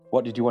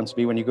What did you want to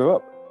be when you grew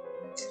up?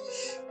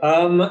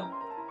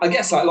 I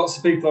guess like lots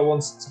of people, I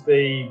wanted to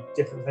be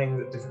different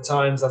things at different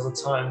times. There was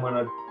a time when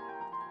I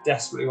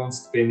desperately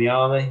wanted to be in the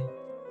army.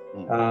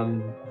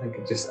 I think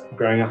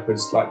growing up, I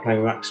just liked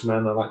playing with Action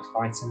Man. I liked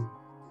fighting.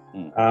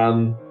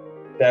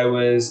 There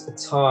was a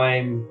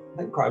time, I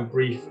think quite a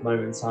brief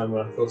moment in time,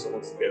 when I thought I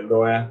wanted to be a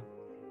lawyer.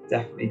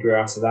 Definitely grew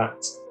out of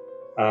that.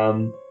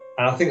 And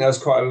I think there was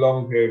quite a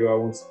long period where I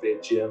wanted to be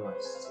a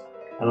journalist.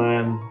 And I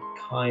am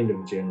kind of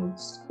a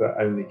journalist, but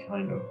only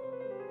kind of.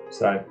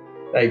 So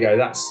there you go.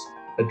 That's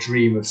a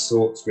dream of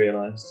sorts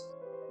realised.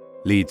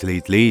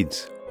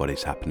 Leeds. What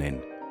is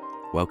happening?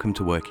 Welcome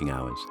to Working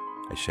Hours,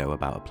 a show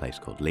about a place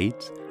called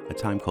Leeds, a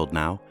time called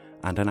now,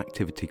 and an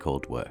activity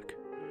called work.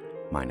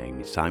 My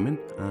name is Simon,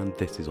 and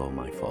this is all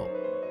my fault.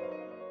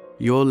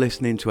 You're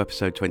listening to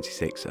episode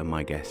 26 and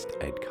my guest,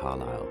 Ed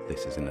Carlisle.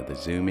 This is another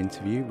Zoom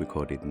interview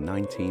recorded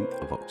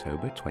 19th of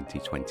October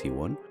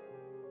 2021.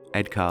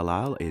 Ed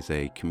Carlisle is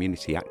a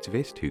community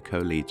activist who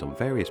co-leads on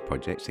various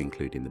projects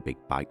including the Big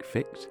Bike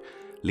Fix,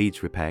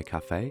 Leeds Repair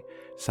Cafe,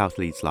 South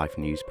Leeds Life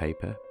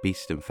newspaper,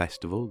 Beeston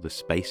Festival, the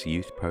Space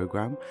Youth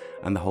Programme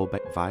and the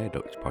Holbeck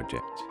Viaduct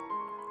project.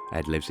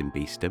 Ed lives in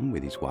Beeston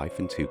with his wife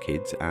and 2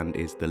 kids and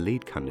is the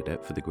lead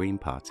candidate for the Green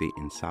Party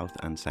in South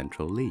and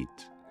Central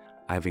Leeds.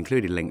 I have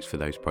included links for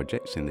those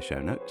projects in the show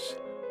notes.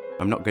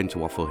 I'm not going to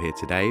waffle here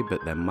today,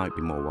 but there might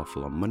be more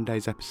waffle on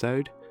Monday's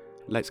episode.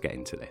 Let's get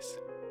into this.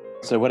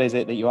 So what is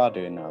it that you are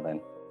doing now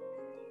then?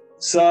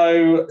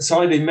 So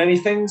I do many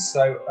things.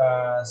 So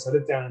I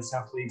live down in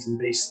South Leeds in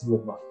Beeston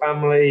with my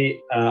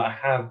family. I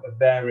have a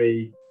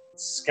very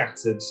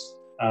scattered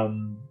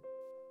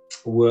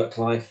work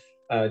life.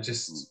 The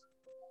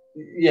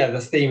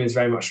theme is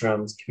very much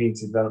around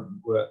community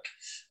development work,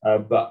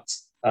 but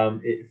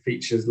it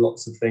features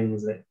lots of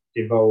things and it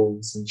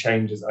evolves and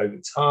changes over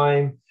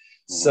time.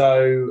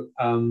 So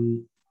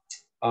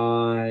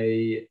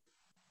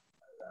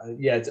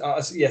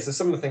so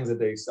some of the things I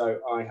do. So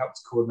I help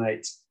to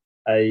coordinate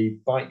a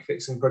bike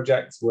fixing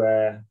project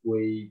where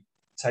we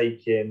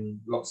take in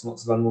lots and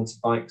lots of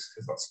unwanted bikes,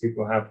 because lots of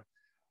people have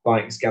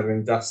bikes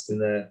gathering dust in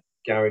their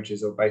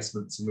garages or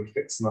basements, and we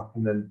fix them up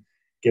and then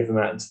give them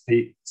out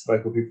to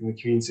local people in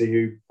the community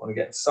who want to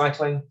get into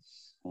cycling.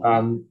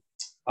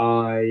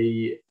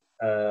 I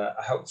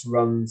help to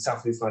run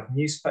South Leeds Life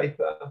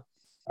newspaper.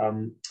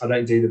 I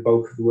don't do the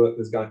bulk of the work.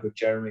 There's a guy called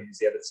Jeremy who's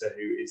the editor,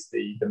 who is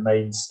the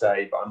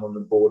mainstay, but I'm on the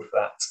board for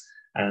that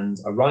and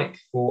I write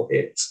for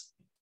it.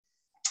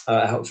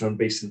 I help to run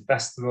Beeston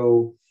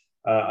Festival.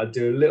 I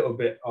do a little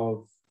bit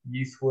of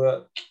youth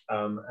work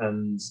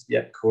and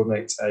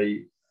coordinate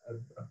a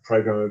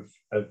program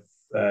of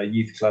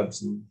youth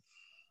clubs and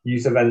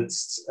youth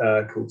events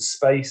called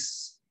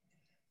Space.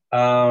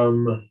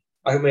 I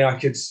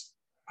could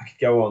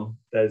go on.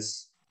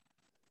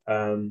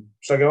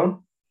 Should I go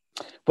on?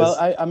 Well,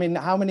 I mean,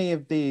 how many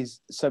of these,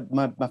 so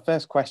my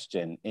first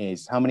question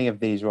is, how many of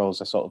these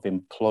roles are sort of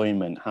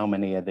employment? How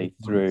many are they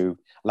through,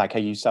 like, are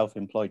you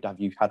self-employed?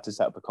 Have you had to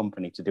set up a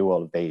company to do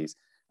all of these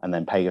and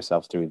then pay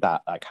yourself through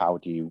that? Like, how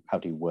do you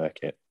work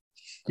it?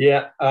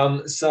 Yeah,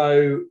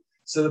 so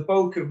the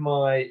bulk of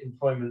my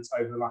employment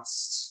over the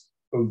last,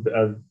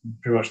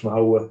 pretty much my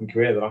whole working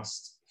career, the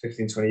last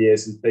 15, 20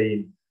 years has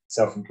been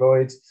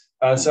self-employed.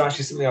 So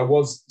actually something I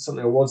was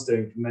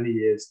doing for many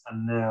years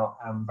and now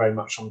am very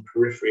much on the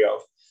periphery of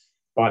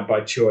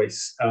by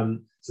choice. So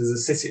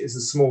it's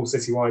a small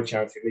citywide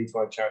charity,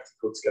 Leeds-wide charity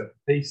called Together for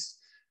Peace.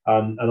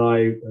 And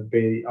I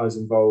was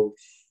involved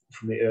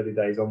from the early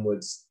days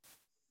onwards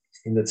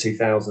in the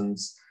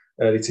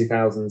early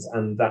 2000s,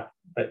 and that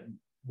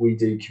we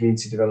do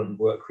community development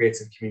work,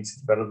 creative community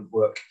development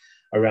work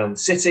around the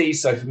city.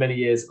 So for many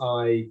years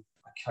I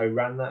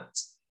co-ran that.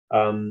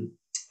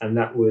 And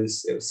it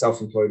was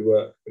self-employed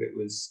work, but it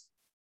was,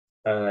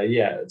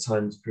 at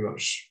times pretty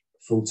much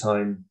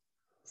full-time.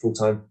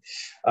 So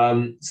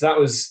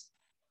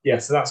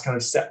that's kind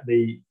of set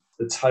the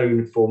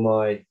tone for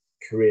my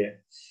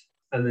career.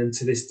 And then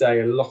to this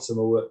day, a lot of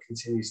my work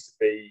continues to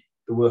be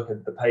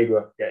the paid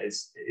work I get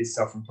is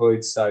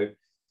self-employed. So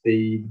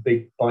the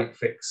Big Bike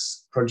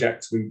Fix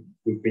project,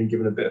 we've been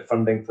given a bit of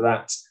funding for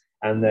that.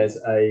 And there's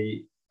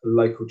a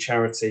local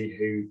charity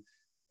who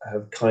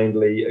have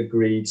kindly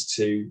agreed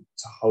to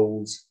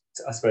hold,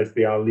 I suppose,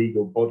 be our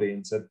legal body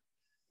and to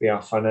be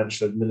our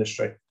financial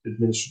administrative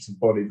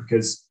body,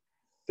 because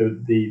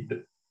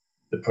the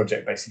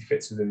project basically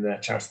fits within their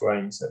charitable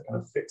aims, so it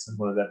kind of fits as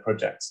one of their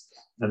projects,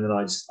 and then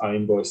I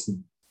invoice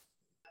them.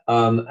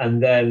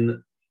 And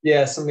then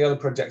some of the other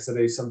projects I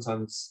do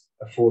sometimes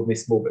afford me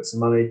small bits of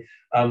money.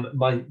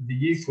 The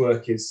youth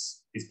work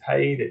is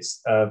paid.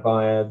 It's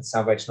via the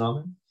Salvation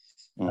Army.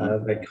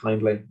 They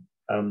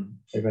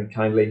very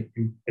kindly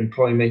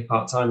employ me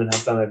part-time and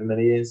have done over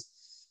many years.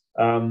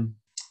 And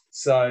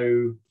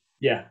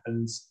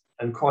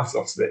quite a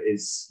lot of it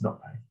is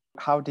not paid.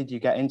 How did you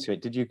get into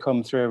it? Did you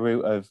come through a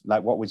route of,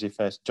 like, what was your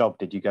first job?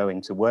 Did you go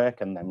into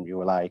work and then you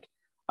were like,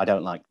 I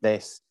don't like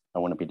this, I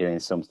want to be doing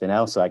something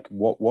else? Like,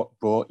 what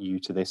brought you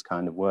to this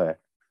kind of work?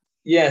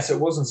 so it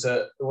wasn't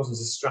a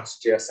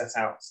strategy I set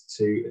out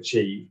to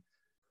achieve.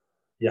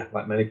 Yeah,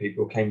 like many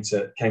people, came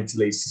to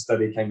Leeds to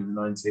study, came in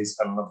the 90s,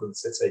 fell in love with the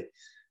city,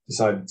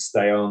 decided to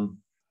stay on,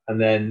 and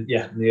then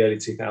in the early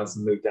 2000s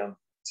moved down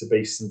to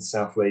Beeston,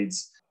 South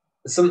Leeds.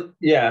 And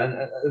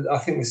I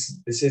think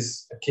this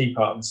is a key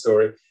part of the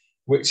story,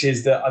 which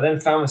is that I then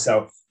found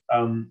myself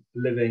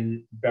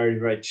living very,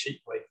 very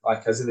cheaply.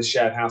 Like, I was in a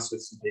shared house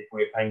with some people.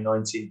 We were paying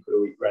 19 quid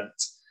a week rent,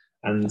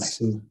 and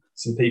some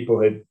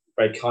people had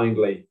very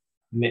kindly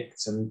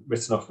nicked and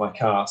written off my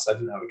car, so I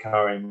didn't have a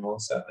car anymore.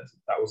 So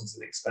that wasn't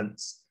an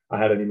expense I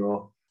had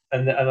anymore.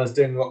 And I was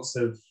doing lots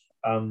of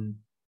I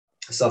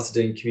started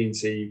doing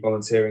community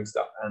volunteering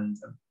stuff, and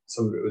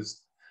some of it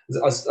was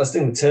I was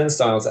doing the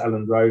turnstiles at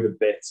Elland Road a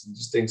bit, and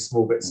just doing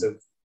small bits of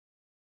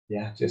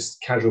just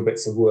casual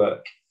bits of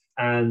work,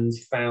 and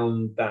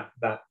found that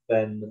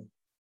then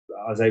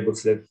I was able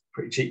to live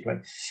pretty cheaply.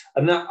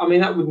 And that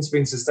wouldn't have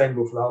been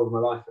sustainable for the whole of my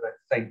life. I don't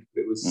think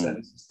it was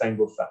certainly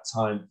sustainable for that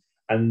time.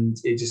 And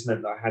it just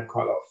meant that I had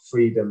quite a lot of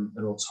freedom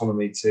and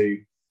autonomy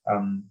to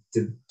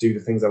do the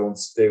things I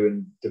wanted to do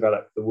and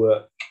develop the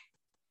work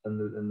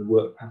and the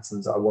work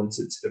patterns that I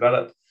wanted to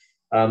develop.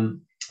 I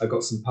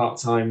got some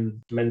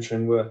part-time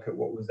mentoring work at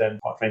what was then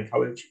Park Lane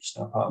College, which is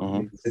now part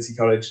of City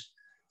College.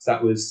 So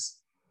that was,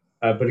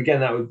 but again,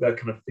 that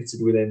kind of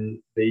fitted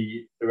within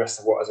the rest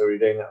of what I was already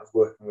doing. That was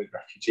working with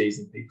refugees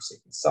and people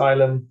seeking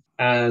asylum.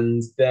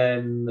 And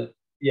then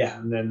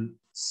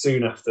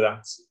soon after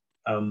that,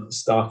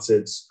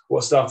 started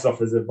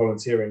off as a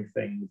volunteering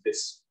thing with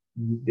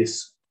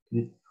this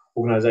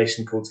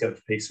organisation called Together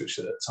for Peace, which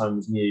at the time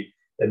was new,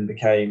 then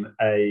became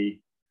a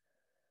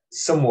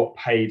somewhat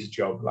paid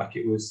job. Like,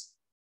 it was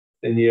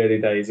in the early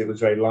days, it was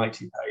very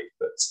lightly paid,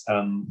 but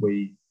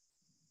we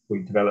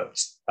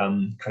developed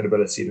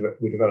credibility,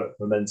 we developed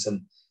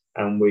momentum,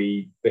 and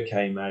we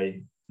became a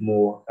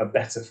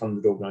better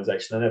funded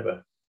organisation than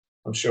ever.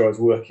 I'm sure I was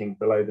working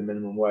below the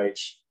minimum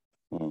wage,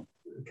 kind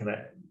of,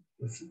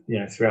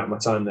 throughout my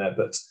time there,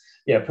 but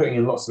putting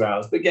in lots of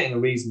hours, but getting a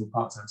reasonable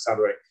part-time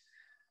salary,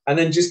 and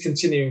then just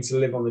continuing to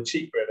live on the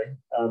cheap, really,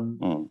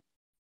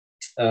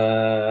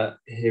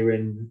 here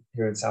in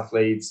South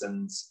Leeds,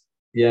 and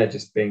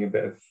just being a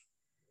bit of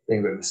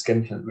a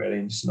skinflint, really,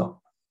 and just not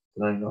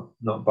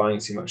buying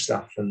too much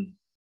stuff,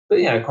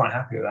 but quite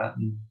happy with that.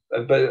 And,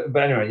 but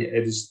anyway,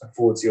 it just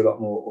affords you a lot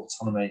more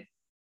autonomy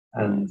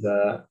and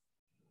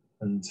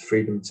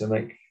freedom to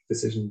make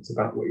decisions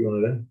about what you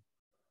want to do.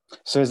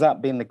 So has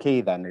that been the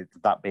key then? Is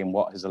that being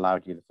what has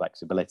allowed you the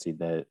flexibility,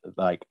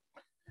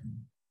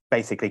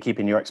 basically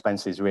keeping your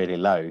expenses really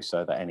low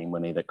so that any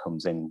money that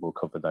comes in will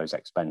cover those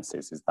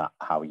expenses? Is that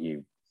how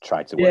you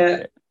try to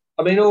work it?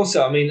 I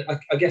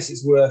guess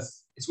it's worth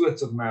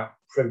talking about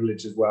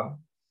privilege as well.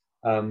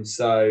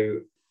 So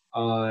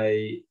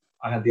I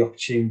had the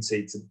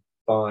opportunity to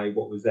buy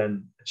what was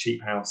then a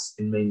cheap house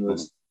in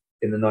Meanwood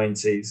in the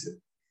 90s.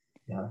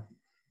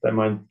 Don't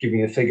mind giving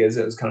you the figures.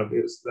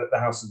 The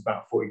house was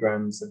about 40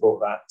 grand. So I bought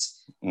that,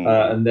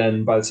 and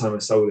then by the time I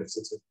sold it,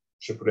 it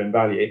tripled in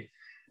value,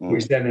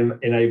 which then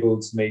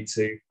enabled me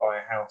to buy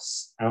a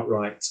house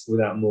outright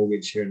without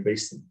mortgage here in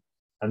Beeston.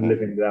 And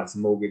living without a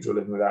mortgage or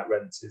living without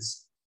rent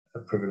is a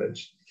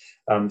privilege.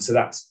 So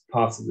that's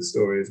part of the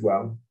story as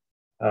well.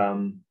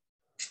 I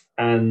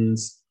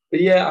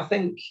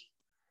think,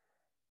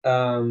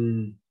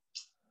 I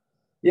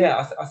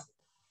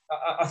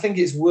think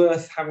it's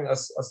worth having. I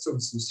was talking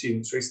to some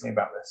students recently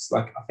about this.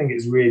 Like, I think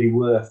it's really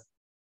worth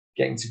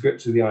getting to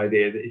grips with the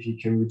idea that if you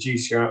can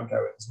reduce your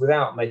outgoings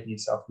without making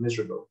yourself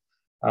miserable,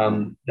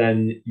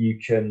 then you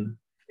can.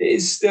 It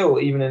is still,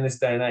 even in this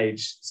day and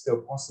age,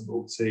 still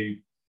possible to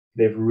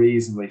live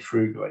reasonably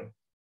frugally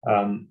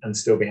and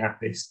still be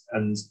happy.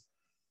 And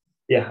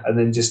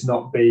then just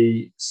not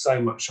be so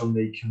much on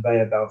the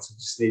conveyor belt of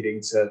just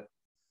needing to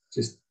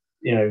just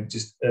earn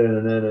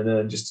and earn and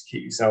earn just to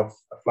keep yourself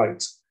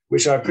afloat,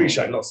 which I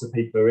appreciate lots of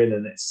people are in.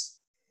 And it's,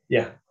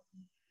 as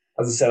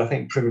I said, I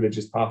think privilege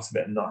is part of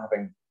it, and not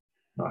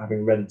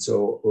having rent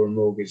or a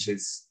mortgage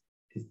is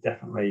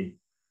definitely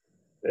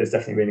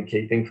been a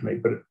key thing for me.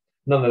 But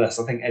nonetheless,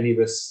 I think any of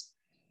us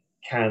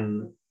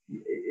can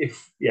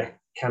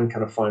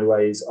kind of find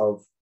ways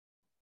of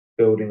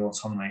building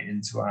autonomy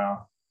into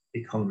our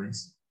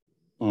economies.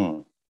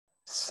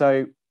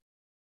 So,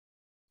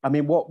 I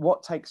mean,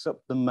 what takes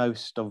up the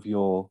most of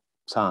your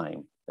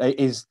time?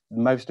 Is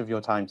most of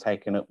your time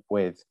taken up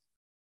with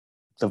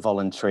the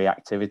voluntary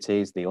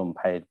activities, the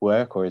unpaid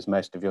work, or is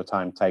most of your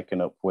time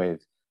taken up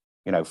with,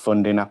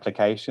 funding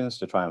applications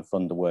to try and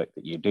fund the work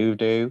that you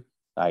do?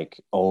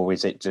 Or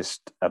is it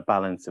just a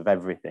balance of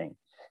everything?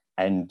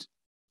 And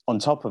on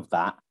top of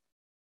that,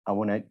 I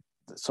want to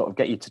sort of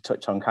get you to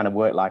touch on kind of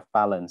work-life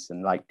balance,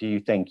 and do you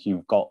think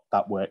you've got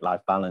that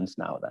work-life balance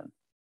now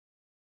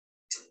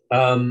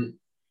then?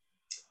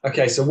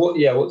 Okay, so what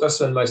do I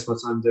spend most of my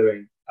time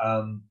doing?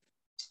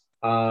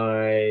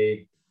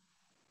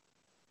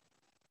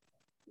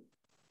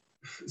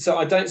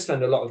 I don't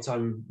spend a lot of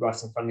time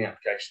writing funding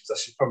applications. I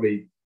should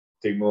probably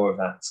do more of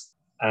that.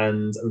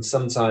 And I'm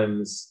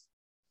sometimes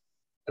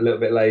a little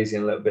bit lazy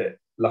and a little bit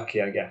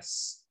lucky, I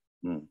guess.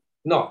 Mm.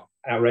 Not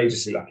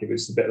outrageously lucky, but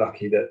just a bit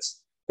lucky that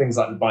things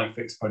like the Bike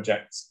Fix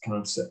project kind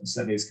of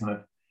certainly has kind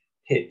of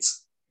hit.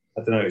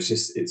 I don't know. It's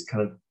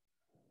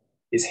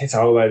hit a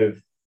whole load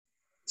of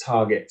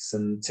targets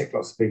and ticked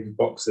lots of people's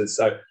boxes.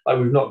 So like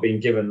we've not been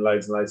given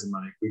loads and loads of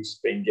money. We've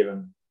just been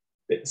given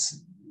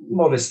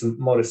modest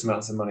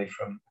amounts of money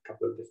from a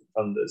couple of different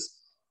funders.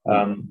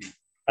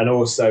 And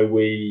also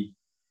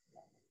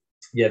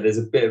there's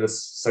a bit of a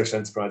social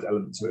enterprise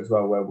element to it as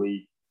well, where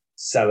we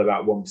sell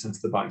about 1%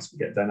 of the bikes we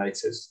get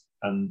donated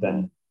and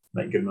then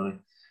make good money.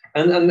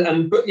 But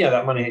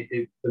that money,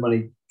 the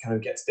money kind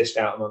of gets dished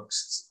out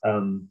amongst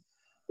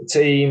the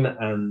team,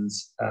 and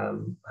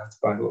have to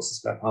buy lots of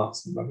spare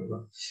parts and blah blah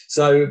blah.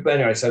 So I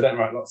don't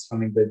write lots of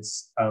funding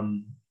bids,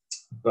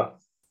 but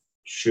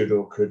should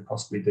or could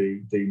possibly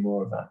do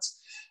more of that.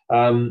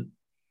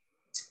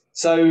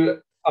 So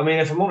I mean,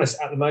 if I'm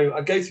honest, at the moment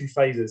I go through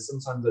phases.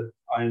 Sometimes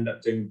I end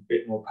up doing a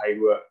bit more paid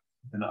work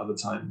than at other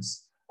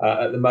times.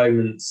 At the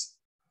moment,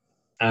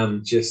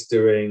 I'm just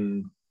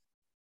doing.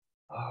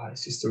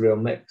 It's just a real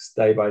mix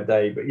day by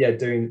day. But yeah,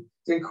 doing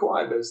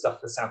quite a bit of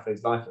stuff for South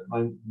East Life at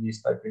my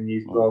newspaper and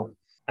news blog.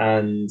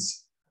 And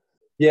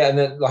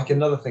then like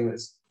another thing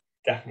that's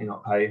definitely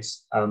not paid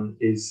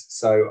is,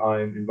 so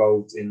I'm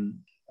involved in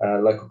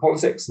local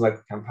politics and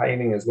local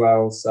campaigning as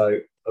well. So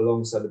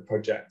alongside the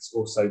projects,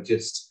 also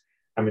just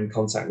I'm in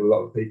contact with a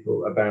lot of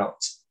people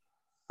about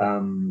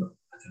and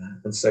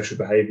social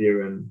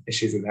behaviour and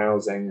issues with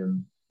housing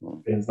and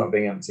bins not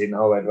being emptied and a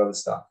whole load of other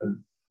stuff.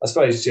 And I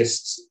suppose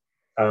just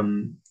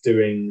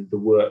doing the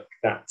work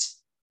that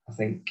I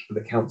think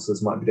the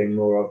councillors might be doing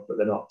more of, but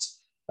they're not.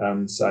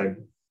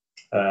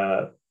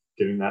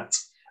 Doing that,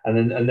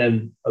 and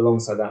then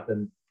alongside that,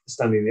 then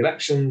standing the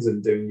elections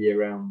and doing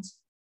year-round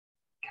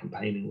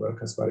campaigning work,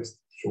 I suppose,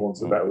 for want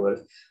of a better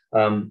word.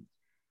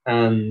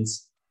 And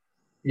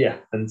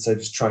so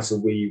just try to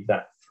weave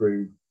that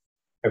through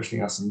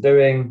everything else I'm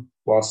doing,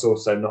 whilst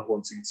also not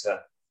wanting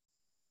to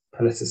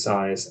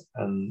politicise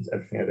and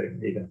everything I do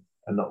either,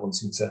 and not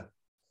wanting to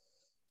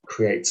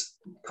create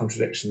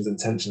contradictions and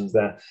tensions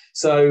there.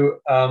 So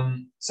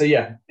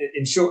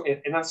in short,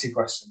 in answer to your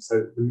question,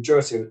 so the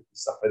majority of the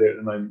stuff I do at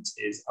the moment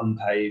is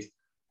unpaid,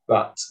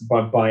 but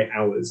by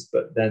hours,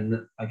 but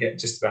then I get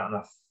just about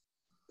enough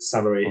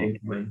salary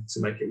incoming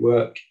to make it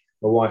work.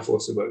 My wife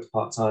also works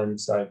part-time,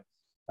 so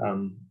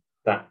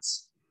that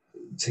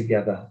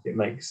together it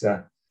makes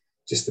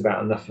just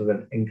about enough of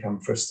an income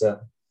for us to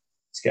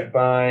get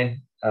by.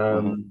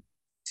 And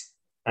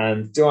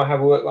do I have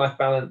a work-life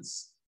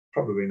balance?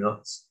 Probably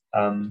not.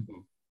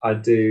 I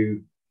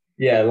do,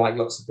 like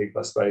lots of people,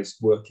 I suppose,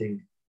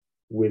 working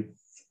with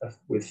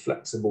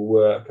flexible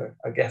work.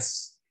 I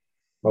guess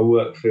my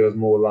work feels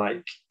more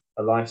like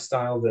a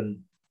lifestyle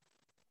than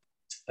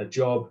a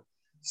job.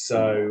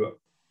 So,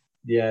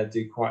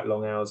 do quite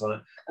long hours on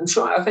it, and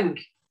I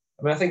think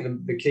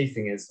the key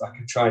thing is I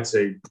try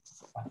to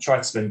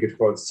spend good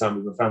quality time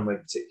with my family,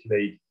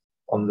 particularly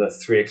on the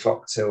 3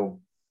 o'clock till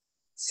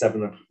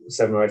 7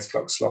 or 8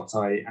 o'clock slot,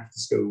 after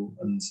school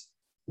and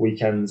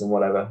weekends and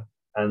whatever,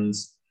 and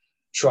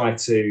try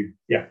to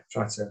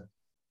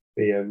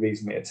be a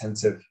reasonably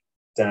attentive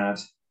dad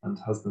and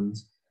husband,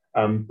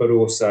 but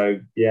also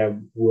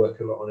work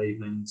a lot on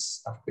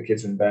evenings after the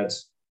kids are in bed,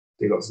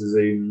 do lots of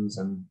Zooms,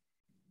 and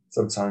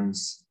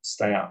sometimes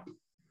stay up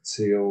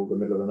till the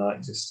middle of the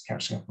night just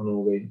catching up on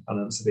all the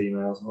unanswered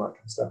emails and all that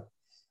kind of stuff.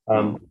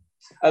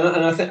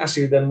 And I think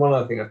actually then one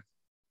other thing,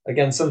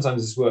 again,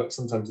 sometimes this works,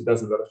 sometimes it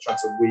doesn't, but I try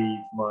to weave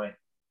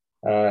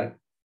my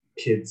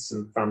kids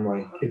and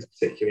family, kids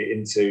particularly,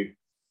 into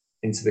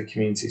the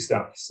community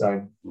stuff.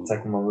 So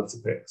take them on litter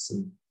picks,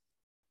 and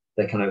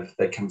they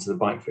come to the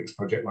Bike Fix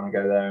project when I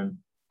go there and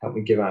help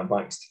me give out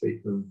bikes to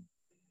people and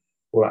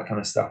all that kind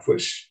of stuff,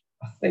 which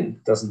I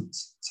think doesn't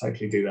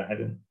totally do their head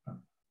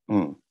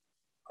in.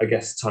 I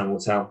guess time will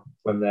tell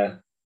when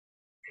they're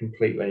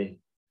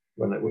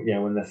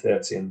when they're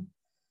 30 and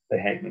they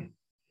hate me.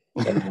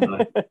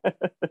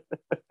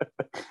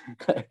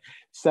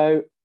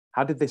 So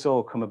how did this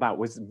all come about?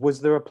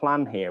 Was there a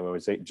plan here, or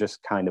was it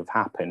just kind of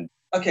happened?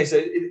 Okay, so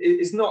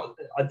it's not.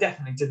 I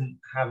definitely didn't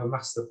have a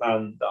master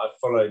plan that I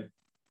followed,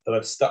 that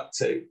I've stuck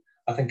to.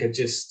 I think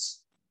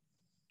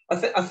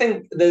I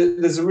think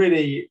there's a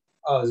really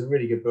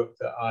good book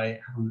that I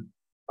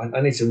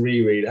need to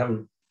reread. I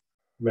haven't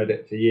read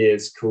it for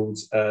years, called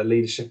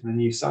Leadership in the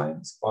New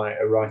Science by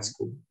a writer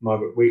called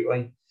Margaret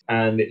Wheatley,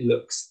 and it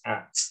looks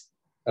at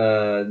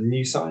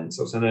new science,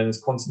 also known as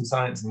quantum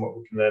science, and what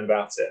we can learn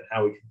about it and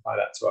how we can apply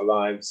that to our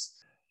lives.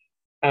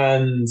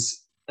 And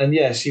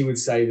she would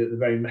say that the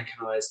very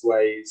mechanized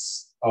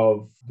ways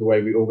of the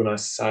way we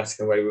organize society,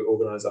 the way we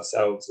organize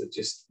ourselves, are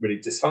just really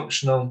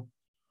dysfunctional,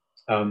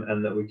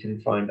 and that we can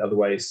find other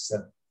ways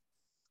to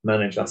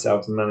manage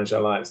ourselves and manage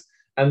our lives.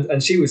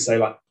 And she would say,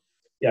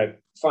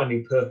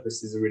 finding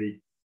purpose is a really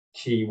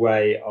key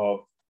way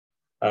of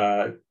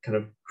kind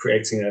of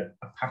creating a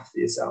path for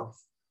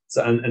yourself.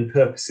 So, and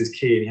purpose is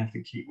key, and you have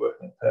to keep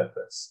working at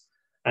purpose.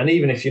 And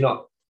even if you're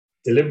not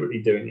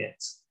deliberately doing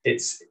it,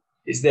 it's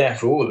there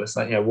for all of us.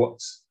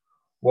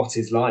 what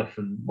is life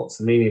and what's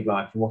the meaning of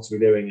life and what are we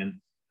doing, and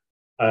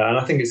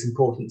I think it's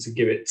important to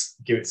give it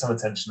some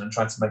attention and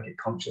try to make it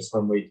conscious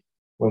when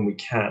we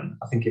can.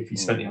 I think if you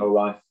spent your whole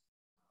life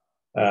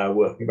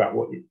working about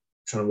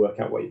trying to work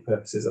out what your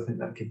purpose is, I think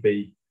that could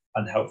be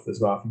unhelpful as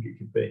well. I think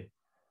it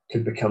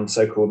could become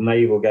so-called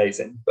navel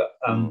gazing. But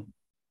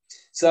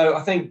so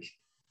I think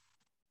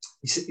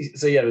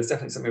there's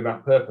definitely something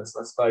about purpose.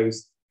 I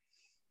suppose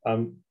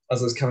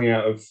as I was coming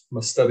out of my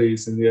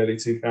studies in the early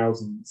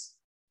 2000s,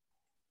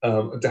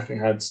 I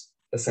definitely had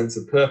a sense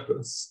of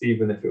purpose,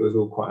 even if it was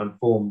all quite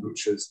unformed,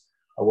 which is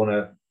I want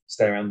to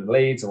stay around in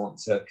Leeds. I want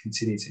to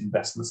continue to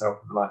invest myself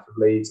in the life of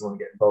Leeds. I want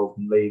to get involved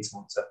in Leeds. I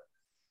want to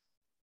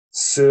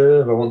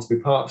serve. I want to be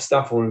part of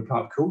stuff. I want to be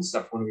part of cool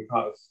stuff. I want to be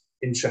part of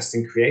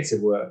interesting creative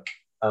work.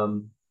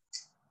 And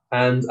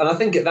I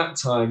think at that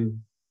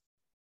time,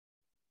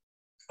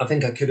 I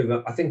think at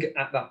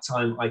that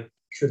time I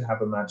could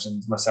have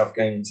imagined myself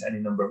going into any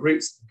number of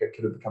routes. I think I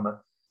could have become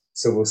a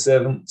civil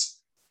servant.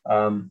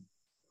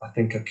 I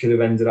think I could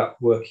have ended up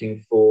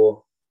working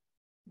for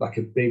like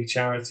a big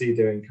charity,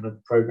 doing kind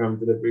of program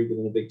delivery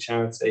within a big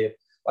charity.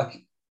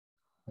 Like,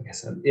 I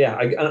guess, yeah.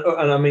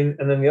 And I mean,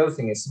 and then the other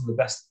thing is some of the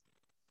best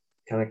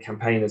kind of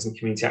campaigners and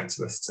community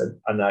activists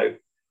I know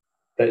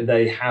that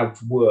they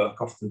have work,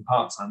 often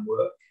part-time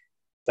work,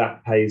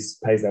 that pays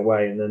their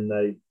way, and then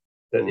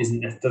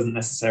doesn't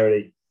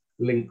necessarily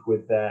link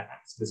with their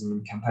activism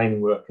and campaigning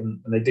work,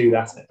 and they do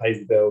that and it pays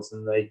the bills,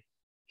 and they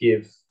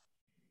give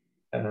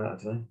I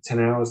don't know, 10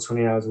 hours,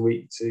 20 hours a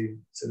week to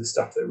the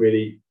stuff that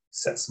really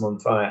sets them on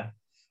fire.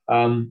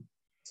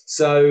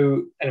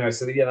 So anyway,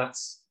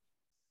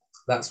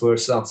 that's where I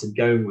started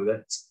going with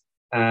it.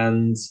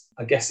 And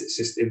I guess it's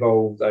just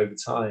evolved over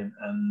time.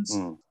 And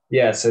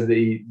so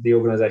the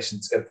organisation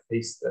Together for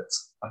Peace that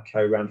I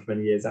co-ran for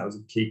many years, that was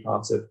a key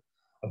part of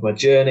my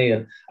journey.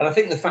 And I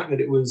think the fact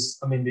that it was,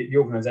 I mean, the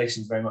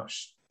organisation very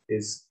much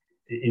it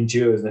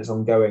endures and it's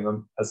ongoing.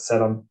 As I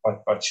said, I'm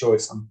by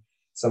choice, I'm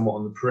somewhat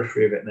on the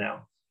periphery of it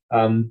now.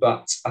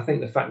 But I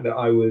think the fact that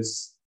I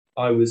was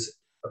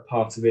a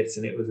part of it,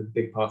 and it was a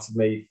big part of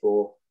me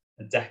for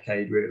a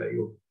decade, really,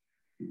 or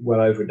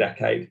well over a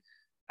decade.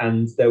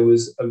 And there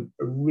was a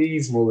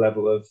reasonable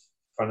level of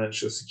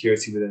financial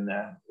security within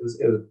there. It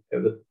was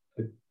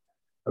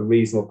a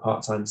reasonable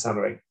part-time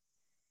salary.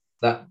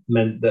 That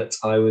meant that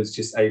I was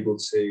just able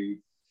to,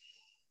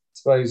 I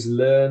suppose,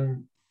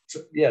 learn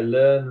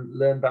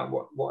about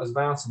what I was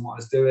about and what I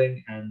was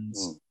doing, and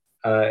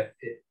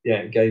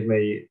it gave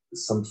me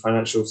some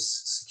financial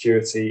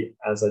security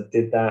as I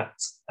did that.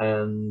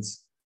 And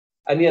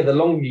the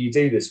longer you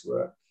do this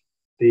work,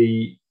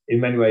 in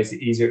many ways, the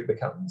easier it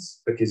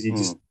becomes, because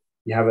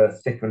you have a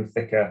thicker and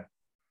thicker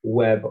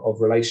web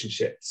of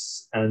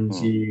relationships, and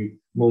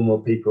more and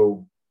more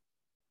people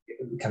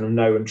kind of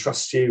know and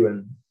trust you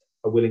and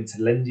are willing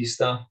to lend you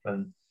stuff,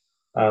 and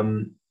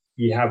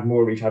you've had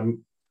more and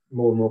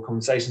more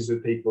conversations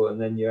with people,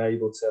 and then you're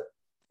able to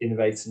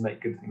innovate and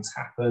make good things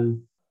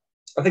happen.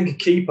 I think a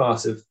key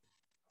part of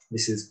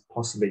this is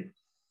possibly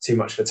too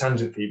much of a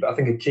tangent for you, but I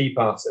think a key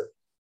part of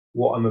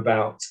what I'm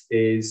about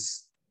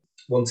is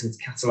wanting to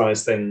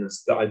catalyse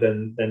things that I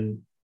then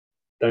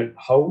don't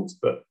hold,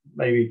 but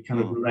maybe kind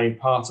of remain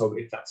part of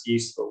if that's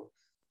useful.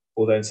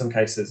 Although in some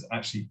cases,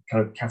 actually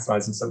kind of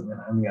catalysing something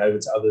and handing it over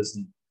to others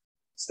and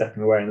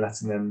stepping away and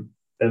letting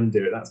them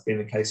do it. That's been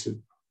the case with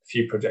a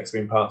few projects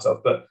I've been part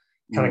of, but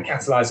kind of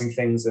catalysing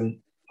things and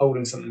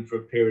holding something for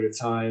a period of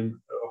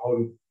time,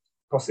 or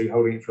possibly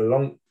holding it for a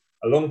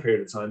long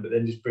period of time, but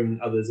then just bringing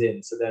others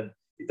in, so then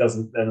it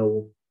doesn't then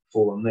all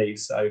fall on me.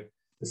 So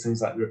there's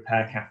things like the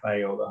Repair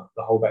Cafe or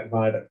the Holbeck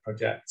Viaduct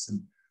projects,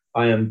 and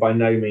I am by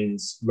no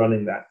means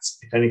running that.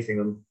 If anything,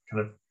 I'm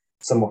kind of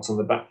somewhat in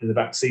the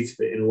back seat of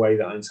it in a way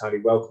that I entirely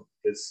welcome,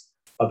 because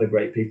other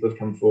great people have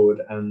come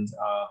forward and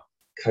are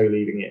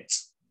co-leading it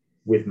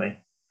with me,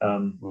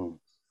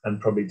 and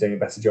probably doing a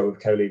better job of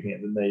co-leading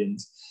it than me. And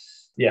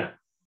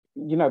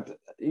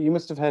you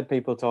must have heard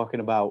people talking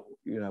about,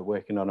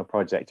 working on a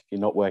project. If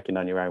you're not working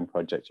on your own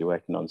project, you're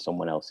working on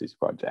someone else's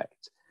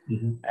project.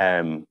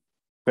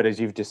 But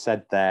as you've just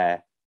said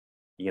there,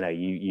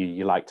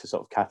 you like to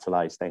sort of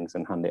catalyze things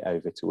and hand it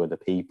over to other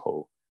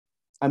people.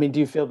 I mean, do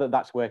you feel that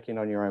that's working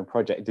on your own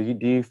project? Do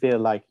you feel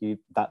like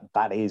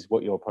that is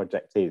what your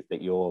project is,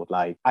 that you're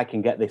like, I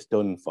can get this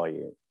done for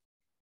you?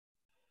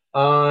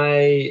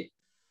 I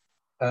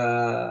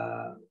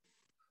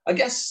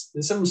guess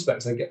in some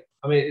respects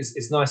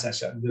it's nice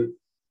actually.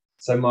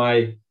 So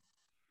I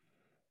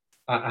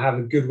have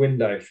a good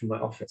window from my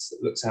office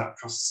that looks out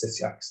across the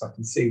city, so I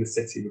can see the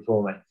city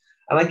before me.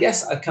 And I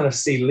guess I kind of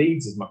see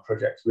Leeds as my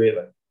project,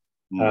 really.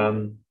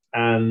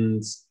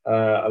 And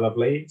I love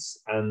Leeds,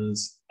 and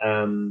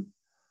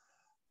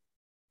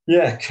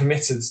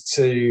committed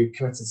to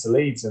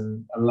Leeds,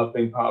 and love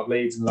being part of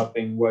Leeds, and love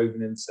being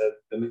woven into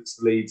the mix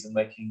of Leeds and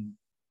making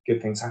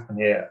good things happen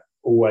here,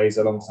 always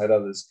alongside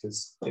others,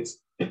 because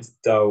it's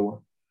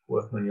dull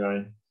working on your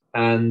own.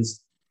 And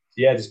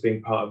just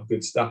being part of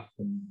good stuff.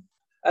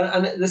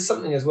 And there's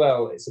something as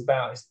well, it's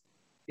about,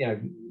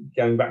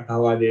 going back to the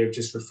whole idea of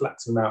just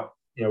reflecting about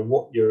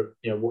what you're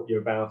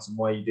about and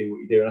why you do what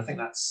you do. And I think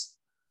that's,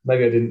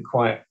 maybe I didn't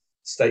quite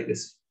state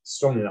this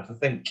strongly enough. I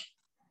think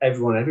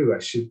everyone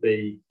everywhere should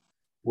be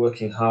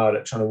working hard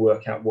at trying to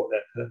work out what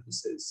their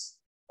purpose is,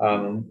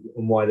 and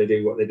why they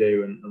do what they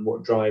do, and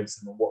what drives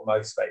them and what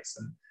motivates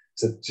them.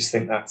 So just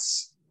think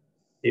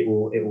it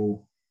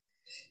will.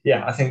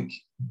 Yeah, I think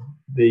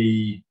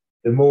the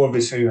more of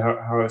us who have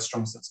a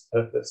strong sense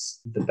of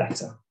purpose, the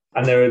better.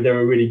 And there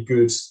are really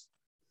good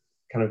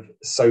kind of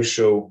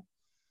social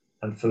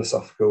and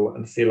philosophical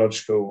and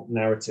theological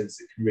narratives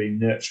that can really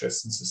nurture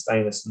us and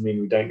sustain us and mean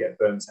we don't get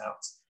burnt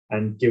out,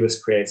 and give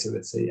us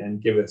creativity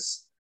and give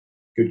us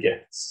good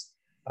gifts.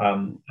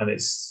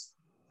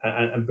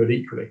 But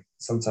equally,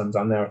 sometimes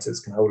our narratives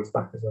can hold us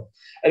back as well.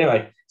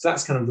 Anyway, so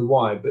that's kind of the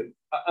why. But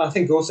I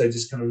think also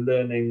just kind of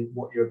learning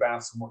what you're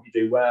about and what you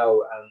do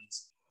well. And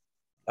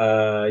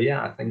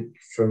I think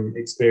from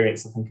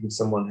experience, I think I'm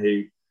someone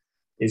who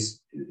is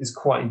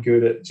quite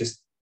good at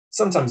just,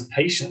 sometimes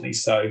patiently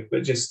so,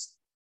 but just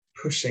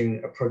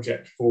pushing a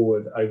project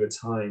forward over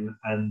time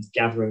and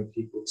gathering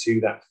people to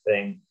that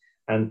thing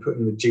and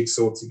putting the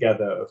jigsaw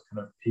together of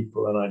kind of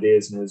people and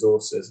ideas and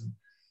resources.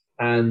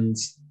 And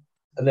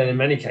then in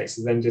many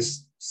cases, then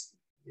just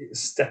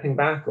stepping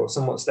back or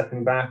somewhat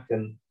stepping back.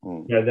 And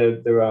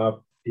there are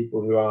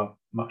people who are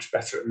much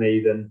better at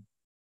me than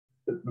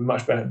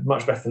much better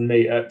than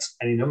me at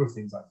any number of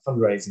things like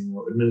fundraising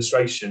or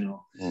administration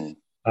or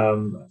I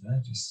don't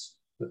know, just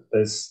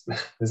there's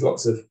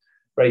lots of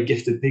very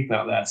gifted people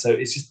out there. So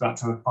it's just about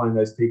trying to find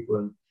those people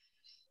and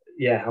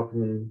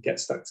helping them get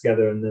stuck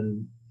together and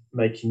then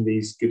making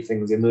these good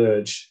things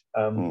emerge.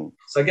 So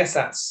I guess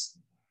that's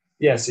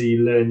so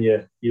you learn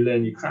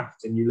your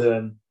craft, and you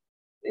learn,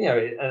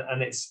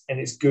 and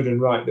it's good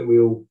and right that we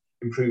all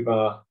improve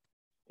our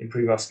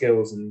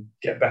skills and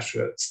get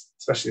better at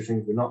especially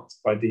things we're not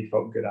by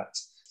default good at.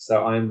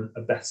 So I'm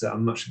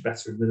much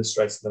better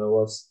administrator than I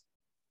was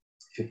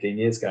 15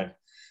 years ago.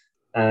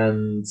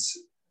 And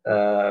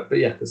but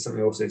there's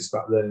something also just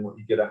about learning what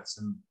you're good at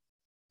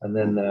and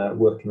then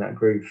working that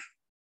groove.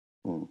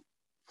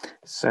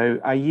 So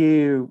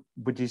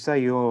would you say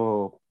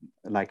you're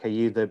like, are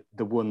you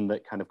the one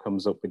that kind of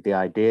comes up with the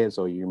ideas,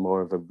 or are you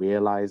more of a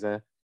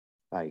realizer?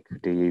 Like,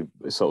 do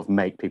you sort of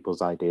make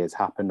people's ideas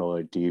happen,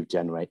 or do you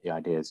generate the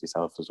ideas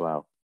yourself as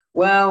well?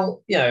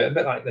 Well, a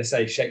bit like they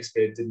say,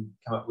 Shakespeare didn't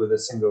come up with a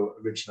single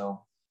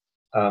original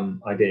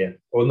idea,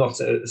 or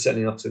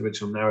certainly not an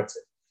original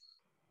narrative.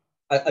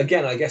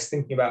 Again, I guess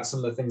thinking about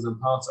some of the things I'm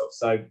part of.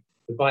 So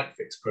the bike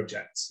fix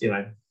project,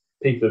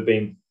 people have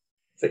been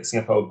fixing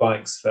up old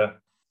bikes for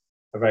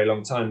a very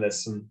long time.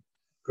 There's some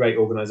great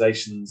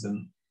organisations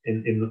and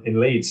in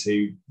Leeds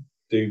who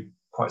do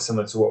quite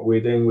similar to what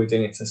we're doing. We're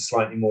doing it in a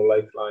slightly more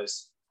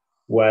localised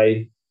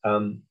way.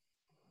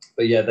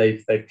 But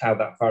they've ploughed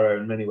that furrow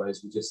in many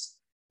ways.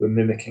 We're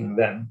mimicking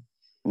them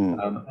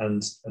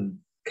and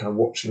kind of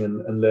watching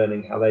and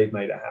learning how they've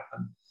made it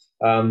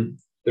happen.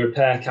 The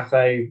Repair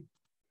Cafe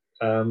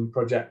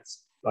project,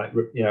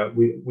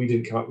 we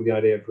didn't come up with the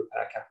idea of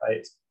Repair Cafe.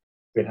 It's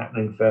been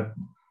happening for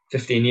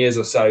 15 years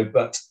or so,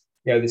 but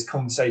this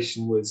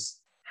conversation was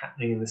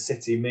happening in the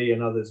city. Me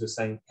and others were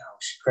saying,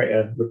 we should create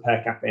a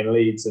Repair Cafe in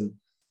Leeds, and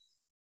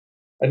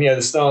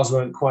the stars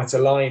weren't quite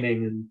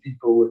aligning and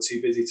people were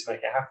too busy to make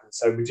it happen.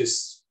 So we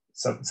just,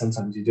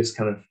 sometimes you just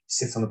kind of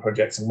sit on the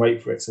project and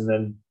wait for it, and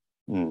then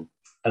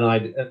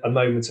a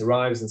moment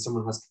arrives and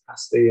someone has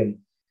capacity and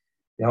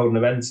you hold an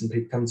event and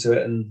people come to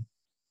it, and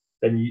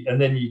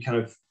then you kind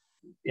of,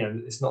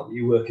 it's not that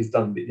your work is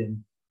done, but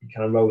then you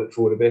kind of roll it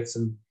forward a bit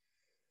and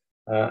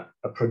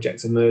a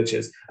project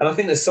emerges. And I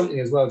think there's something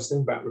as well, just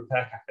thinking about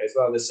Repair Cafe as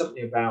well, there's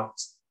something about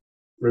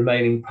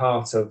remaining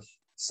part of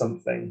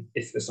something,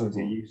 if as long as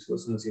you're useful,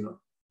 as long as you're not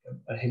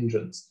a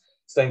hindrance,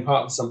 staying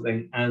part of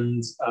something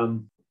and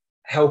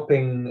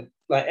helping,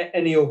 like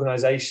any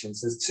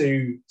organisations. There's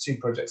two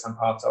projects I'm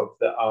part of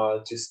that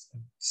are just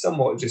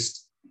somewhat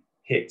just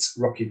hit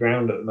rocky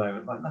ground at the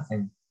moment, like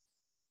nothing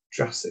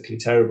drastically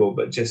terrible,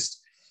 but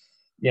just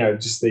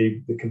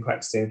the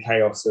complexity and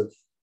chaos of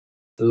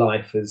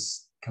life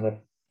has kind of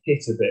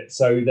hit a bit.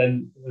 So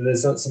then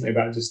there's something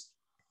about just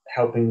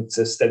helping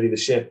to steady the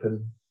ship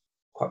and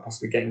quite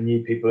possibly getting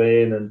new people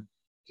in and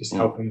just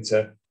helping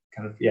to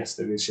kind of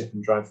steady the ship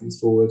and drive things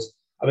forward.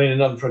 I mean,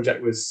 another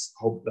project was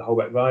the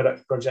Holbeck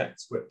Viaduct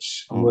project,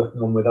 which I'm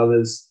working on with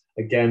others.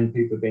 Again,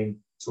 people have been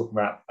talking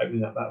about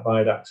opening up that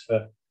viaduct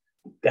for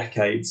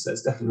decades. So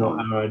it's definitely not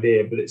our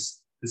idea, but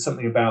there's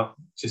something about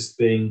just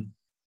being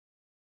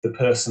the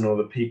person or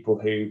the people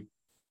who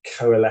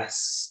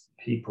coalesce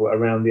people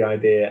around the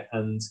idea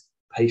and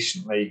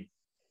patiently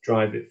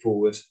drive it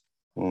forward.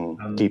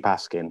 Keep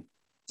asking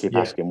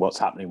what's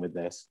happening with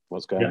this,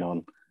 what's going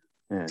on.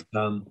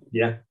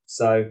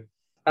 So,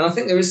 and I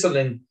think there is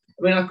something,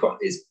 I mean,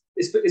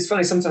 it's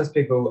funny, sometimes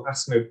people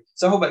ask me,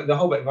 so the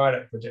Holbeck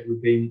Viaduct project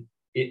would be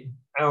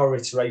our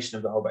iteration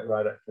of the Holbeck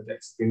Viaduct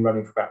project has been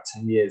running for about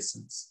 10 years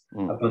since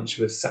a bunch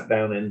of us sat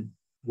down in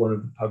one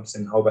of the pubs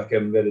in Holbeck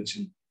Urban Village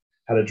and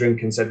had a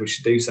drink and said we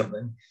should do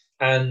something.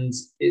 And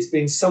it's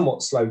been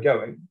somewhat slow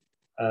going.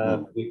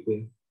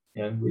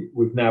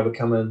 We've now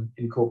become an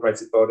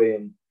incorporated body,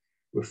 and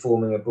we're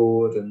forming a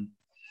board and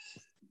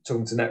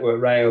talking to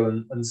Network Rail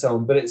and so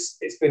on. But it's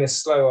been a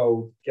slow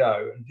old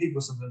go, and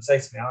people sometimes say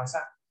to me, "Oh, is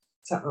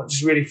that not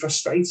just really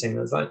frustrating?"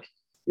 I was like,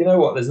 you know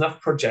what? There's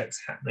enough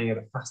projects happening at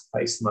a fast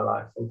pace in my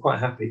life. I'm quite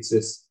happy to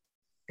just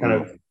kind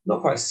of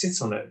not quite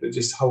sit on it, but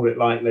just hold it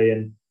lightly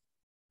and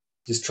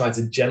just try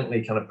to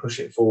gently kind of push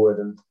it forward,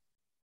 and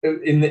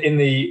in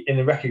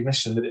the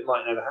recognition that it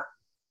might never happen.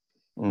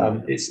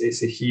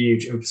 It's a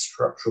huge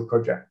infrastructural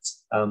project.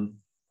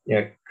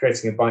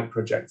 Creating a bike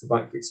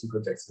fixing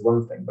project is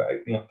one thing, but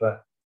opening up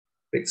a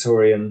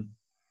Victorian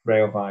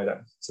rail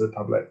viaduct to the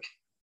public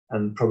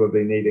and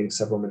probably needing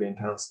several £1 million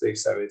to do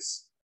so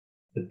is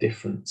a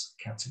different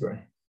category.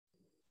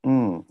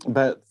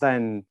 But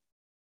then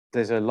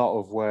there's a lot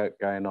of work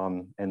going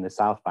on in the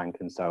South Bank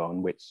and so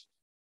on, which,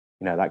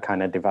 that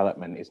kind of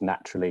development is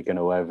naturally going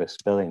to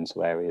overspill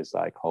into areas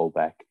like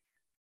Holbeck.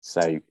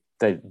 So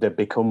there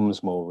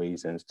becomes more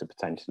reasons to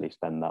potentially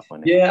spend that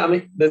money. Yeah, I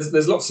mean,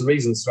 there's lots of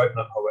reasons to open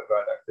up Holbeck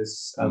Viaduct.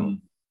 It's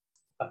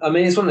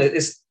one of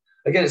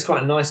it's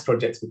quite a nice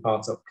project to be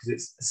part of because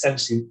it's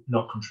essentially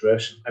not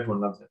controversial.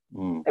 Everyone loves it.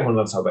 Everyone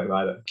loves Holbeck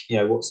Viaduct.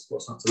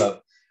 What's not to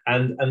love?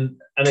 And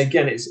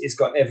again, it's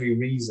got every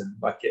reason.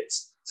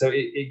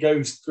 It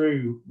goes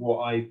through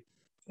what I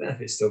don't know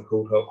if it's still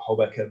called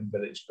Holbeck Urban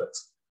Village, but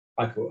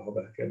I call it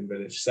Holbeck Urban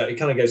Village. So it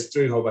kind of goes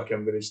through Holbeck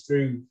Urban Village,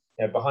 through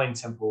behind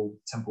Temple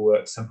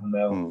Works, Temple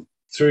Mill,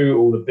 through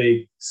all the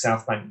big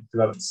South Bank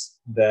developments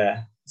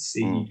there,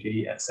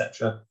 CEG,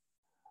 etc.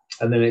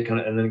 And then it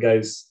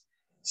goes,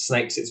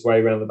 snakes its way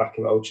around the back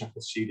of Old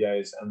Chapel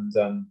Studios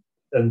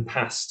and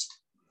past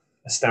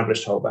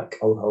established Old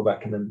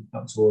Holbeck, and then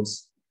up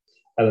towards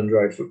Elland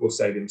Road Football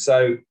Stadium.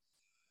 So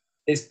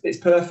it's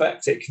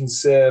perfect. It can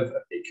serve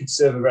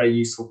a very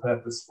useful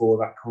purpose for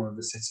that corner of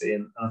the city,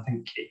 and I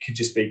think it could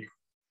just be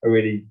a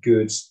really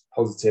good,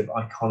 positive,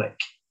 iconic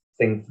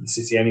thing for the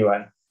city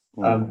anyway.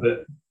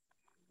 But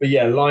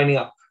yeah, lining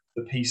up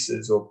the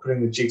pieces or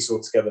putting the jigsaw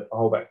together for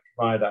Holbeck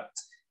Viaduct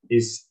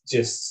is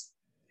just,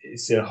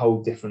 it's in a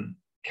whole different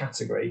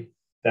category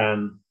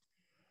than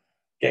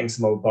getting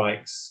some old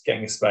bikes,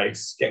 getting a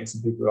space, getting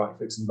some people who like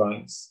fixing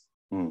bikes.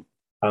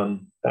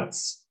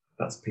 That's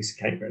a piece of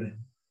cake, really.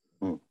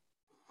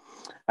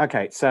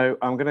 Okay, so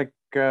I'm going to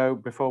go,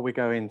 before we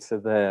go into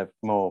the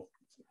more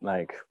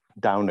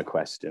downer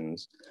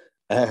questions,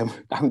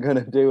 I'm going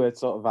to do a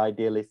sort of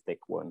idealistic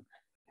one.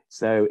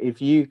 So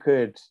if you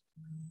could,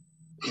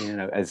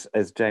 as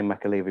Jane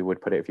McAlevey would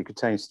put it, if you could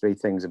change 3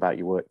 things about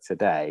your work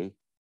today,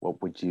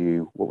 what would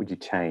you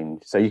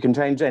change? So you can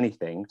change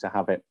anything to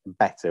have it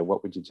better.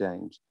 What would you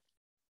change?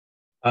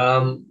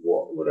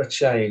 What would I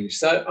change?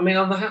 So, I mean,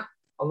 on the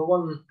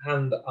one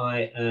hand,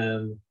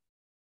 I'm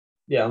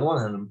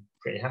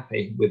pretty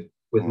happy with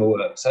my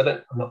work. So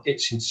I'm not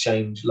itching to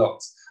change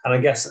lots. And I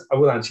guess I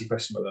will answer your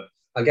question about that.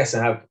 I guess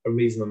I have a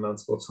reasonable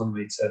amount of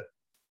autonomy to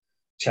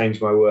change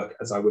my work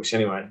as I wish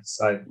anyway.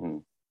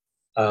 So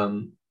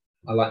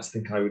I like to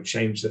think I would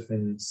change the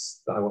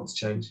things that I want to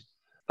change.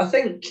 I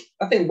think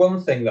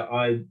one thing that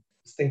I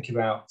think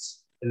about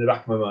in the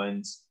back of my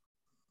mind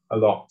a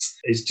lot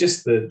is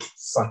just the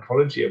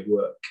psychology of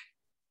work,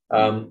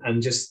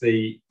 and just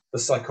the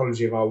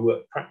psychology of our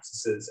work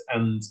practices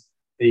and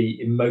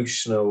the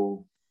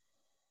emotional,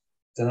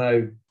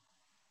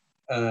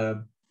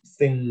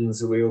 things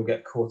that we all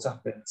get caught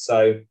up in.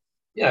 So,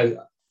 I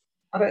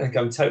don't think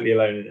I'm totally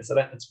alone in this.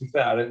 To be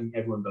fair, I don't think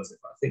everyone does it,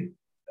 but I think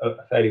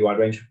a fairly wide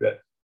range of it.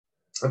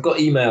 I've got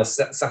emails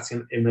sat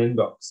in my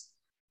inbox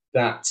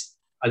that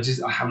I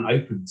haven't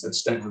opened, so I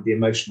just don't have the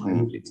emotional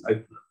energy to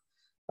open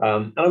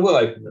them. And I will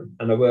open them,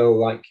 and I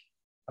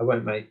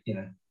won't make,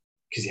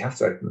 because you have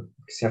to open them,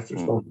 because you have to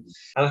respond.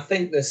 And I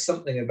think there's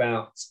something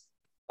about,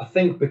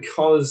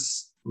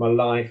 because my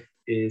life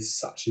is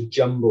such a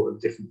jumble of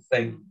different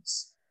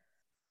things,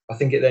 I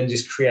think it then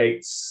just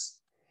creates,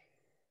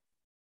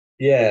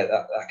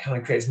 that kind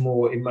of creates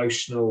more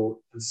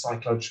emotional and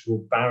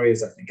psychological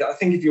barriers, I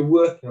think if you're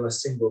working on a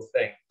single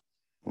thing,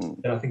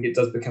 then I think it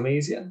does become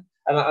easier.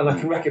 And I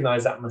can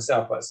recognize that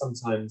myself. Like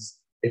sometimes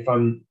if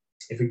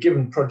a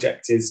given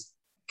project is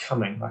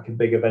coming, like a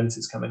big event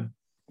is coming,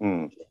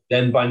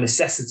 then by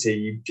necessity,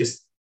 you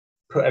just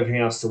put everything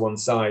else to one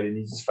side and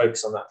you just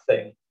focus on that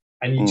thing.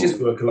 And you just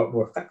work a lot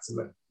more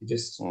effectively.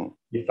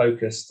 You're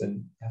focused and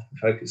you have to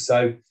focus.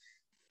 So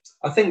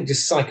I think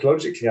just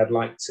psychologically, I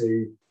like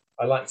to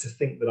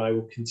think that I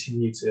will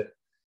continue to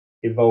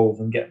evolve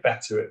and get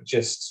better at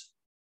just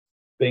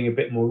being a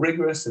bit more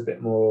rigorous, a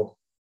bit more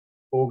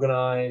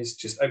organized,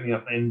 just opening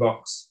up my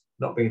inbox,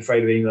 not being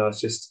afraid of emails,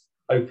 just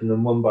open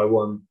them one by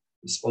one,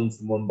 respond to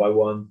them one by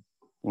one,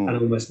 and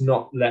almost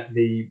not let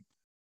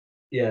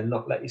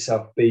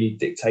yourself be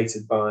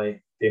dictated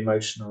by the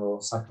emotional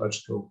or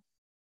psychological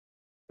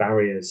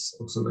barriers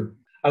or something.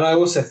 And I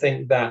also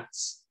think that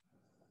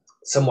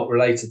somewhat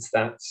related to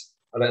that,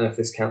 I don't know if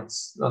this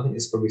counts, I think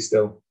it's probably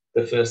still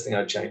the first thing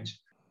I'd change.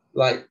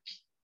 When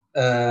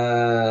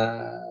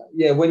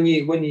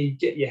you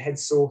get your head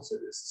sorted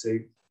as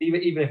to,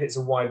 even if it's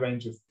a wide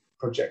range of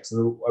projects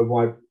and a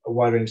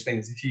wide range of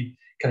things, if you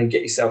kind of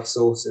get yourself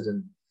sorted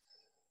and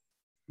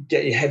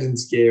get your head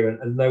into gear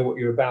and know what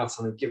you're about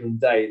on a given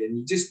day, then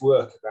you just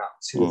work about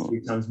 2 or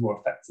 3 times more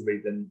effectively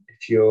than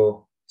if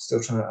you're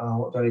still trying to,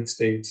 what do I need to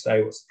do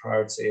today? What's the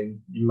priority? And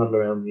you muddle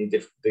around and you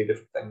do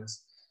different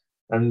things.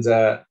 And,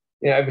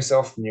 every so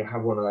often you'll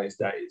have one of those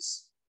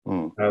days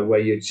where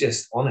you're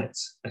just on it.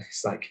 And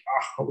it's like,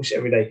 I wish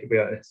every day could be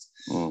like this,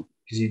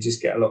 because you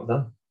just get a lot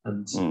done,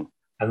 and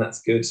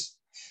that's good.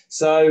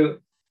 So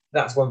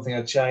that's one thing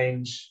I'd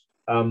change.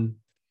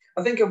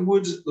 I think I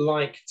would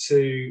like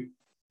to,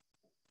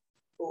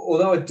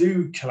 although I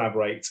do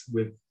collaborate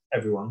with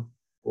everyone,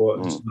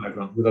 or just not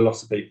everyone, with a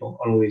lot of people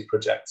on all these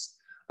projects,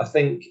 I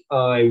think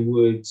I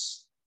would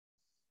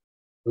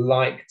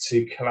like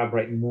to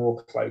collaborate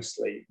more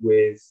closely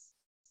with,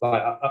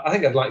 I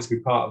think I'd like to be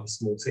part of a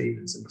small team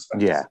in some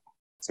respects. Yeah.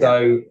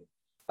 So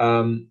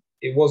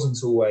it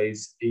wasn't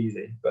always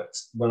easy, but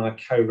when I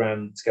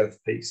co-ran Together for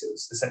Peace, it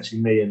was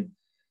essentially me and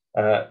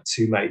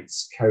 2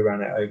 mates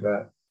co-ran it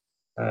over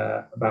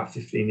about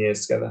 15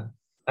 years together.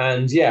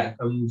 And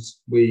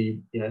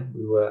we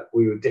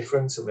were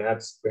different, and we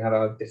had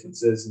our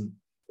differences, and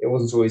it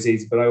wasn't always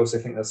easy. But I also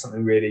think there's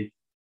something really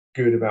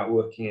good about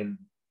working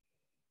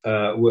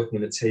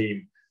in a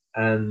team,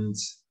 and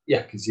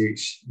because you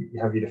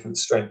have your different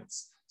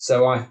strengths.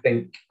 So I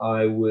think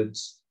I would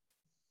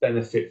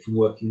benefit from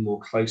working more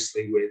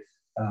closely with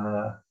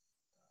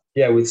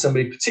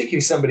somebody,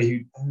 particularly somebody who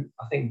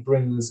I think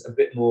brings a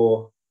bit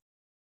more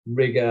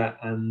rigor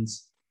and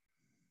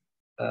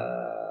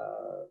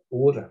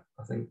order.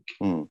 I think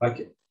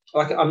I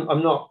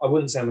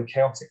wouldn't say I'm a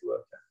chaotic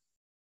worker,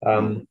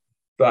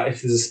 but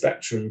if there's a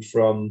spectrum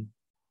from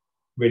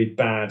really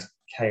bad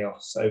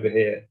chaos over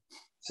here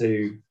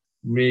to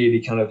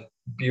really kind of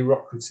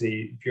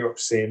bureaucracy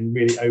and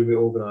really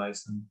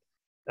over-organized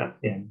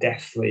and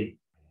deathly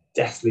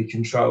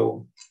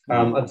control,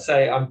 I'd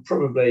say I'm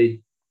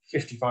probably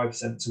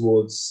 55%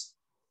 towards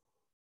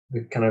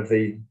the kind of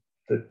the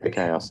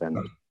chaos end.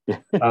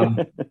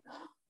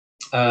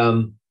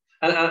 And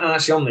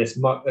actually on this,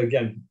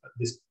 again,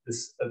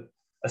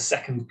 a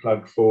second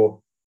plug for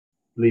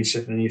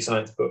Leadership in a New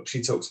Science book.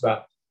 She talks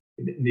about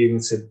needing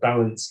to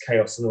balance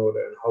chaos and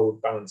order, and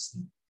hold balance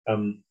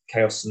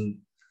chaos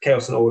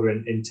and order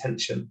in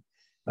tension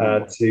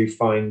to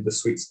find the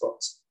sweet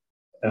spot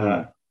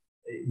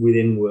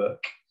within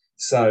work.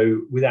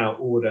 So without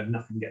order,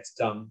 nothing gets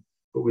done.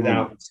 But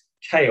without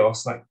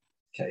chaos, like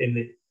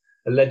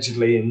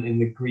allegedly in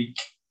the Greek,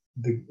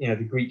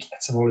 the Greek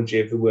etymology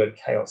of the word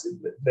chaos,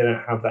 they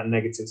don't have that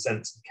negative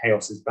sense of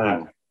chaos is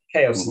bad.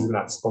 Chaos is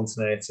about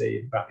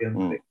spontaneity, about the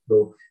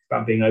unpredictable,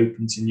 about being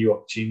open to new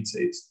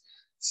opportunities.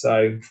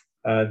 So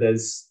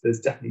there's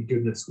definitely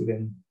goodness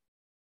within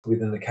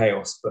the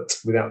chaos, but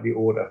without the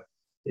order,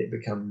 it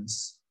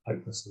becomes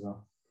hopeless as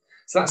well.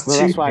 So that's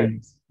two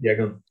things. Yeah,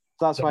 go on.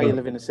 That's why you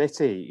live in a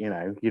city. You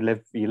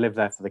live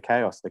there for the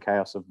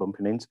chaos of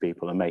bumping into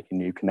people and making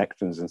new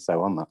connections and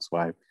so on. That's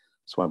why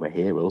we're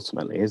here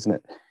ultimately, isn't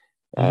it?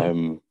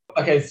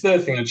 Okay, the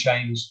third thing I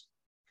changed.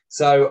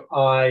 So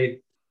I'd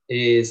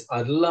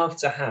love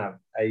to have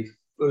a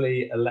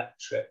fully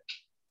electric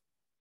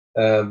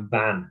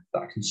van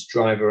that I can just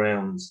drive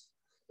around,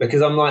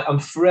 because I'm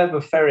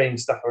forever ferrying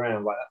stuff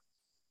around like that,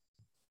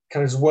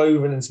 kind of just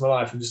woven into my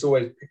life. I'm just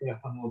always picking up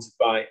unwanted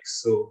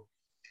bikes or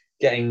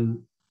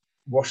getting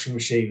washing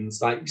machines,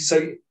 like,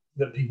 so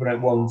that people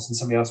don't want and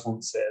somebody else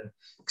wants it.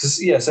 Because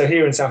so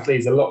here in South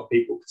Leeds, a lot of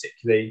people,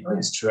 particularly,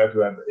 it's true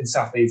everywhere, but in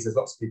South Leeds, there's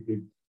lots of people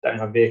who don't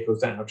have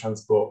vehicles, don't have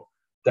transport,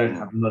 don't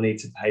have money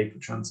to pay for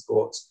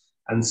transport.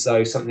 And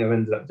so something I've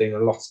ended up doing a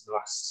lot in the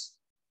last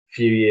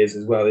few years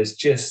as well is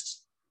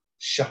just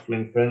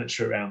shuffling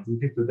furniture around.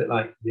 And people are a bit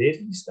like,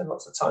 really? You spend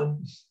lots of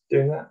time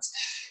doing that?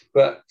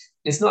 But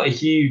it's not a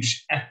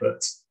huge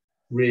effort,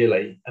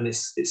 really. And it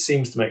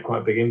seems to make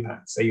quite a big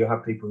impact. So you'll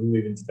have people who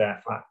move into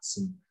their flats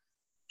and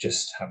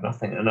just have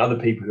nothing, and other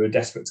people who are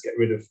desperate to get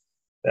rid of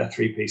their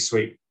 3-piece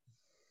suite.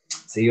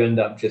 So you end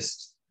up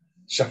just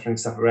shuffling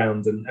stuff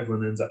around and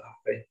everyone ends up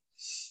happy.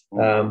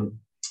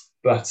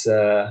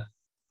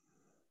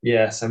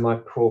 So my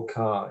poor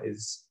car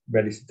is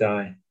ready to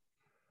die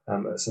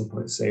at some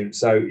point soon.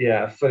 So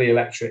a fully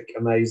electric,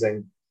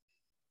 amazing,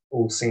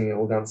 all singing,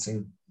 all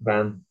dancing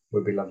van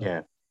would be lovely.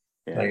 Yeah.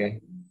 There you go.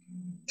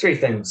 3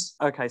 things.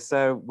 Okay,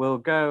 so we'll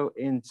go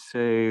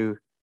into,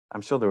 I'm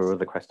sure there were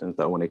other questions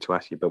that I wanted to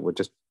ask you, but we'll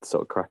just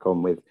sort of crack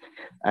on with.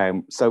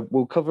 So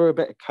we'll cover a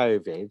bit of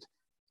COVID.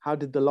 How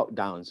did the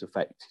lockdowns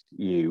affect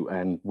you?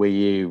 And were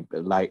you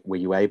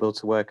able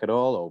to work at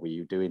all, or were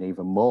you doing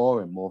even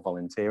more and more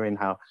volunteering?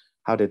 How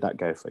did that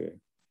go for you?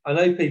 I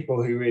know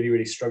people who really,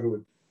 really struggle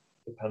with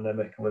the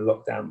pandemic and with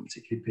lockdown,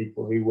 particularly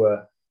people who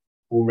were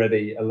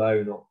already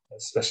alone, or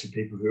especially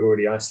people who were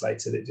already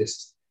isolated. It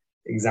just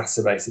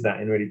exacerbated that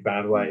in really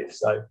bad ways.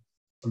 So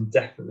I'm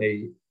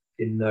definitely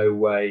in no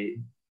way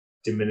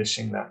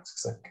diminishing that,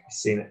 because I've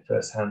seen it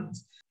firsthand.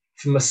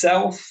 For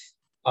myself,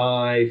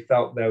 I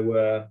felt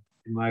in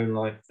my own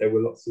life, there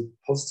were lots of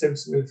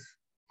positives with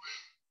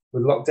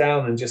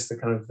lockdown, and just the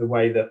kind of the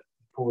way that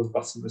pause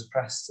button was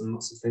pressed and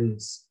lots of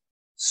things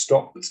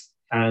stopped.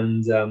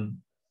 And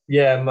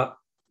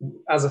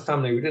as a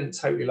family, we didn't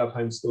totally love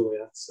homeschooling,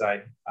 I have to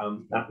say.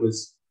 That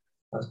was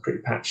pretty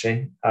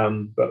patchy,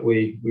 but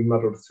we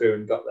muddled through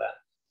and got there.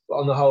 But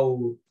on the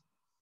whole,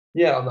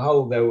 I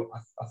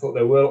thought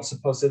there were lots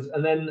of positives,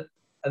 and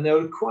there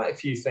were quite a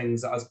few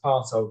things that I was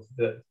part of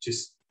that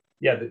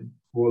there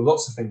were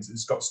lots of things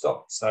that got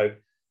stopped. So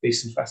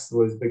Beeston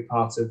Festival is a big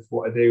part of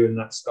what I do, and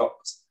that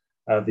stopped.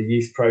 The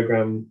youth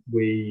program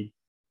we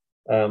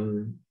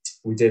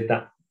did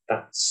that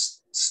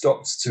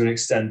stopped to an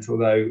extent,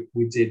 although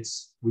we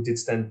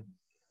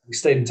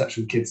stayed in touch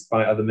with kids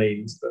by other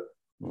means, but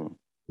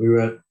we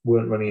weren't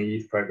running a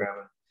youth program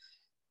and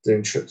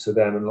doing trips with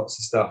them and lots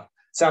of stuff.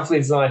 South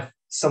Leeds Life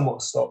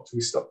somewhat stopped.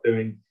 We stopped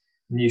doing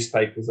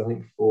newspapers, I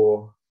think,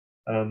 for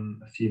a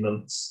few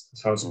months,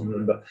 as far as I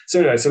remember. So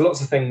anyway,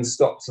 lots of things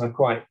stopped, and I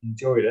quite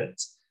enjoyed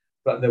it.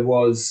 But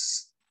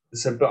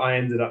but I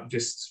ended up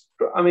it's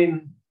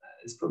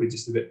probably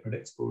just a bit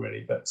predictable,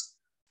 really, but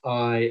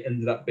I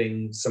ended up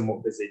being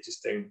somewhat busy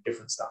just doing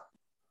different stuff.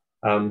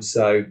 A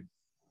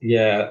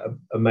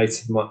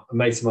mate of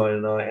mine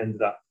and I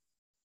ended up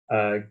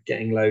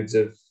getting loads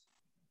of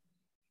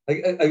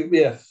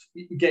PPE,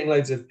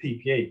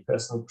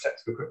 personal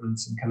protective equipment,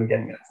 and kind of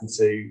getting that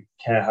into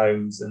care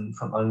homes and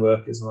frontline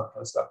workers and that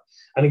kind of stuff.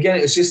 And again,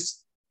 it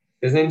was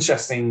an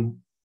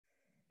interesting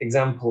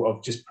example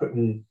of just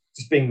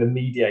being the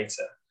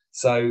mediator.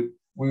 So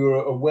we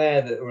were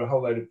aware that there were a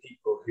whole load of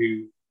people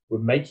who were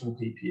making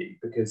PPE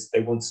because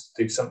they wanted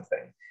to do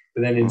something,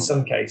 but then in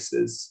some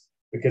cases,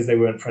 because they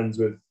weren't friends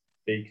with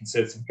the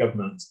Conservative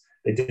government,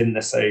 they didn't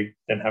necessarily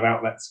then have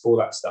outlets for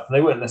that stuff, and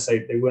they weren't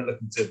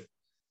looking to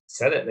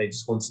sell it. They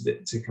just wanted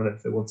it to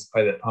they wanted to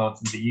play their part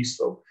and be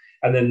useful.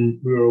 And then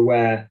we were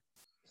aware,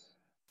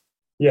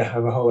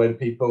 of a whole load of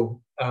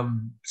people,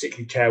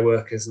 particularly care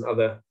workers and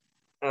other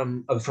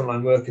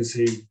frontline workers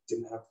who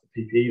didn't have the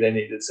PPE they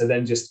needed. So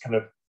then just kind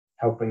of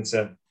helping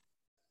to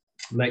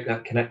make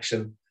that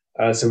connection.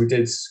 So we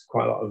did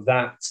quite a lot of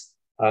that.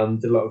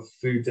 Did a lot of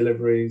food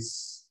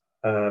deliveries,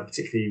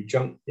 particularly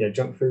junk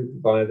food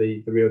via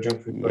the Real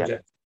Junk Food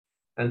Project,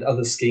 and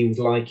other schemes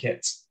like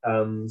it. Just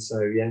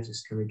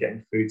kind of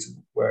getting food to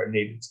where it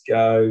needed to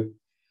go.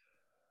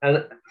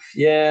 And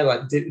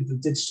the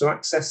digital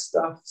access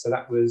stuff. So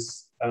that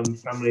was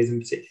families in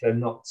particular,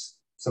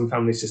 some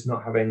families just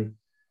not having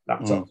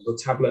laptops or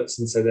tablets,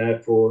 and so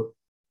therefore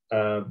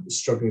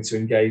struggling to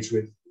engage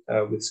with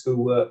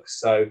schoolwork.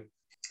 So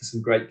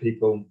some great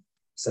people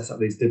set up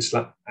these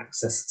digital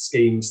access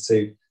schemes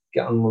to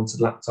get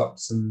unwanted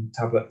laptops and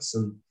tablets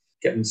and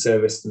get them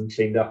serviced and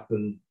cleaned up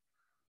and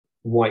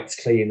wiped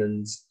clean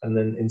and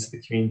then into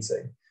the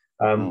community.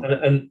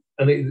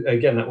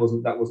 Again, that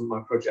wasn't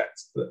my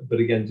project, but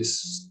again,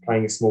 just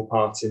playing a small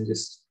part in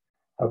just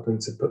helping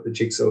to put the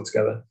jigsaw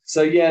together.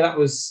 So that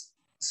was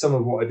some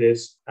of what I did,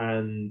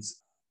 and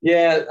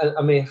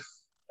I mean,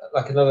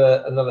 like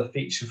another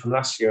feature from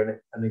last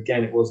year, and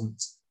again, it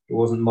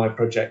wasn't my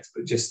project,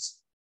 but just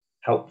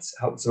helped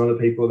some other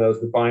people. There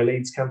was the Buy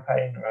Leeds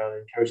campaign around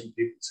encouraging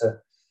people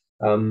to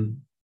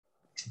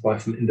buy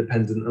from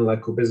independent and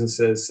local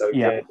businesses. So in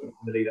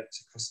the lead up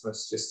to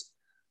Christmas, just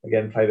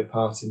again played a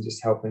part in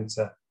just helping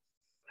to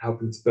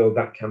build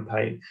that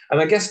campaign. And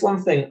I guess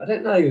one thing, I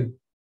don't know,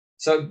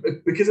 so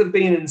because I've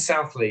been in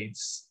South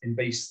Leeds, in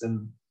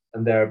Beeston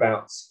and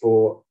thereabouts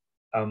for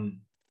the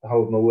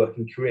whole of my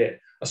working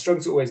career, I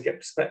struggle to always get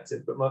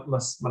perspective, but my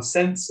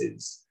sense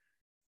is,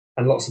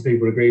 and lots of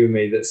people agree with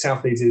me, that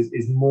South Leeds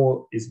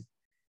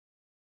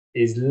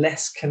is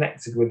less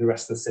connected with the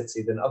rest of the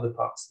city than other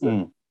parts of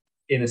the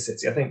inner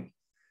city. I think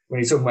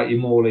when you're talking about your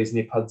Morleys and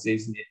your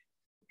Pudseys and your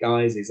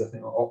Guyses, I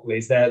think, or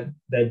Ockleys, they're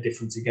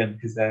different again,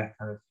 because they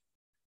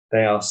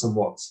are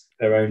somewhat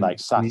their own, like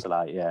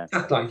satellite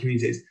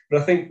communities.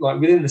 But I think like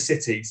within the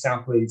city,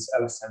 South Leeds,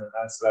 LS10 and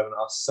LS11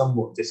 are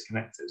somewhat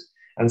disconnected.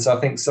 And so I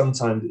think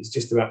sometimes it's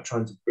just about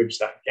trying to bridge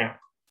that gap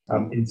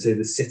into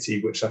the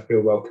city, which I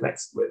feel well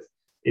connected with,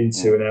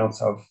 into and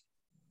out of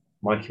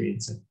my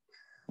community.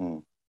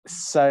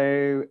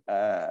 So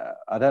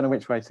I don't know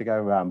which way to go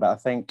around, but I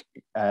think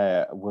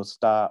we'll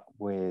start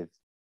with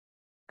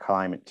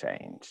climate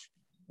change,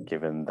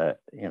 given that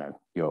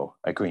you're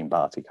a Green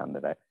Party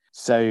candidate.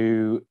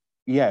 So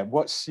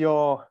what's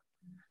your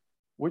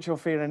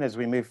feeling as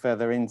we move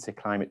further into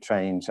climate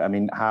change? I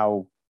mean,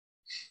 how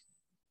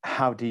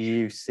do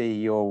you see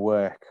your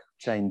work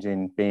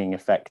changing, being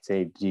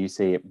affected? Do you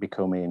see it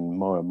becoming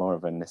more and more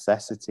of a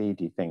necessity?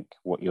 Do you think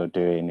what you're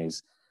doing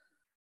is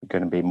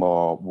going to be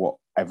more what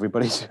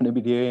everybody's going to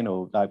be doing,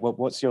 or like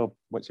what's your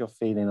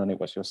feeling on it?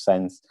 What's your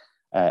sense?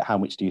 How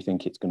much do you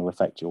think it's going to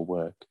affect your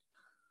work?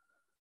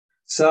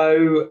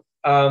 So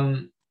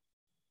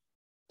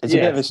it's a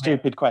bit of a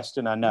stupid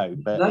question, I know,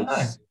 but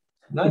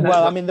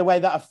I mean, the way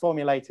that I've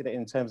formulated it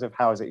in terms of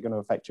how is it going to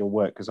affect your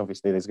work, because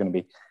obviously there's going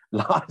to be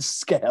large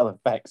scale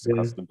effects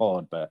across the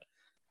board. But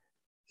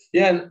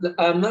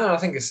I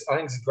think it's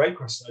a great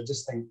question. I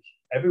just think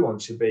everyone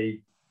should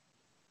be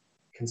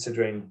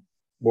considering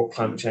what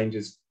climate change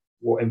is,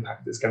 what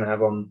impact it's going to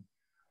have on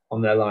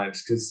on their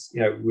lives, because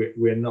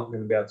we're not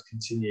going to be able to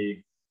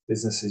continue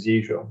business as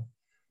usual.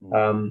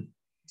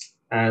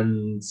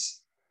 And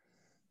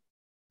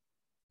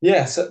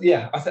I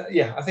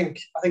think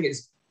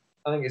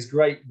it's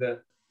great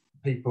that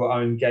people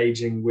are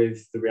engaging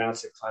with the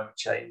reality of climate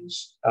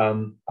change.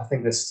 I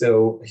think there's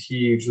still a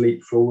huge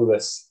leap for all of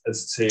us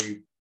as to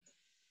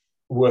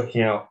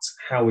working out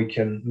how we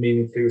can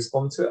meaningfully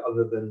respond to it,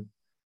 other than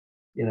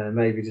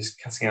maybe just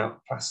cutting out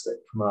plastic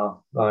from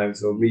our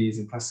lives or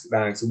reusing plastic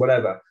bags or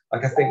whatever.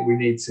 Like, I think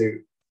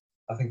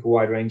a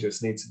wide range of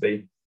us need to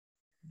be,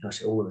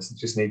 actually all of us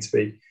just need to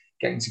be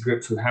getting to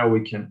grips with how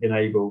we can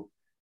enable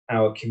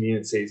our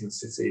communities and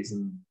cities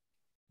and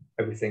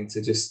everything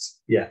to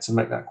just, to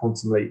make that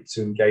quantum leap,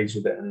 to engage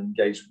with it and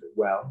engage with it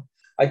well.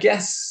 I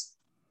guess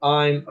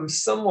I'm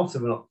somewhat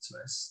of an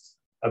optimist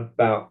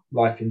about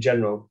life in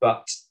general,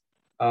 but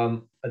I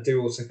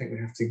do also think we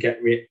have to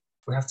get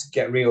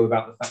real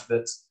about the fact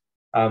that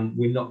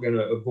we're not going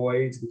to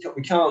avoid.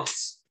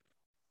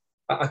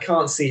 I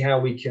can't see how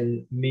we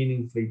can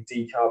meaningfully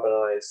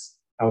decarbonize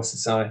our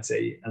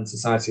society, and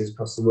societies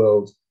across the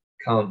world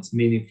can't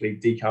meaningfully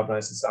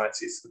decarbonize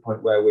societies to the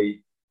point where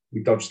we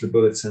dodge the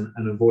bullet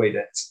and avoid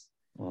it.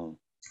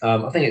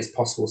 I think it's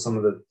possible. Some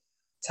of the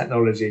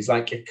technologies,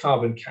 like if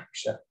carbon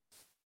capture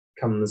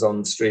comes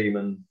on stream,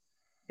 and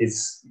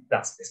it's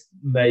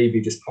maybe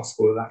just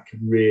possible that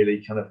could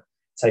really kind of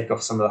take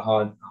off some of the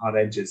hard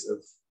edges of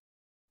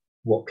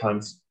what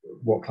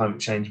climate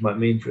change might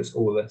mean for us,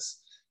 all of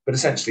this. But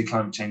essentially,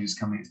 climate change is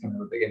coming; it's going to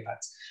have a big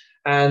impact,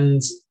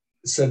 and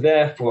so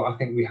therefore, I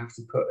think we have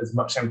to put as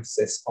much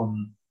emphasis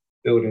on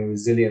building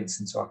resilience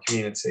into our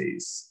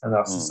communities and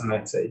our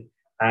society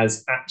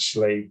as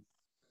actually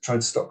trying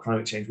to stop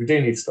climate change. We do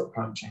need to stop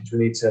climate change. We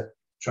need to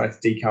try to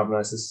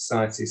decarbonize the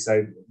society,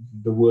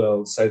 the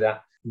world, so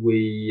that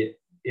we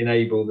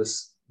enable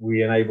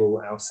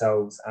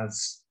ourselves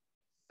as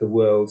the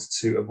world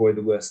to avoid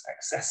the worst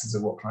excesses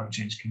of what climate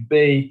change can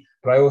be.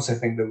 But I also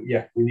think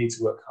that, we need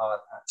to work hard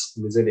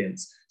at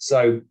resilience.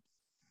 So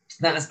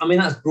that's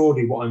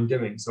broadly what I'm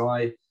doing. So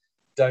I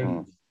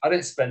don't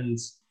spend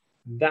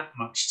that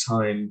much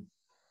time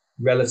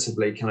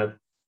relatively kind of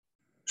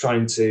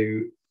trying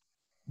to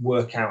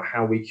work out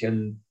how we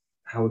can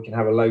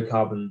have a low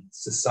carbon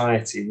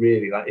society,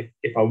 really. Like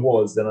if I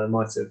was, then I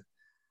might have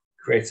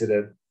created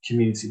a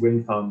community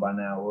wind farm by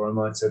now, or I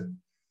might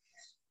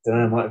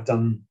have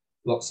done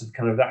lots of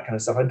kind of that kind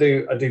of stuff. I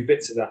do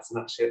bits of that,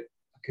 and actually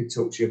I could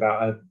talk to you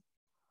about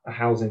a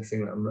housing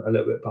thing that I'm a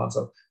little bit part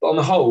of. But on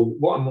the whole,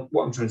 what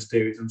I'm trying to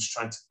do is I'm just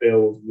trying to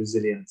build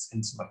resilience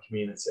into my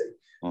community.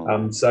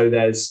 So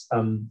there's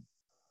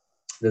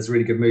a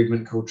really good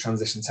movement called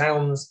Transition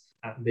Towns.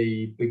 At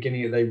the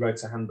beginning, they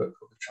wrote a handbook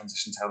called the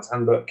Transition Towns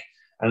Handbook.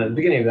 And at the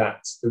beginning of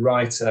that, the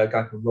writer, a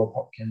guy called Rob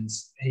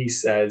Hopkins, he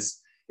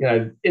says,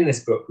 in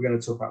this book, we're going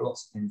to talk about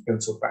lots of things. We're going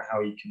to talk about how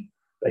you can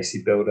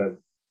basically build a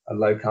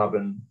low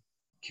carbon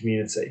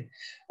community.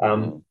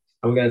 And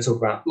we're going to talk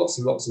about lots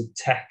of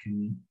tech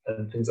and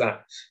things like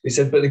that. He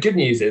said, but the good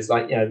news is,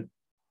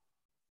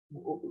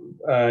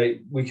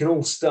 we can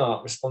all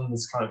start responding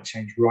to climate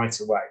change right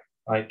away.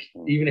 Like,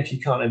 even if you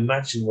can't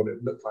imagine what it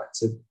would look like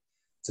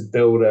to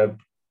build a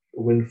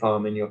wind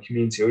farm in your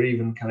community, or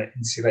even kind of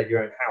insulate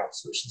your own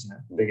house, which is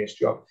the biggest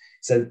job.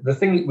 So the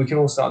thing we can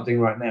all start doing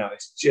right now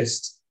is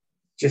just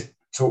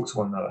talk to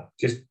one another,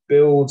 just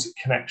build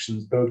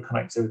connections, build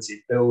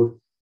connectivity, build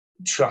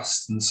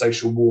trust and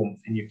social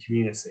warmth in your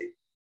community.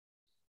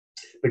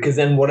 Because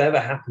then whatever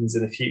happens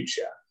in the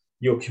future,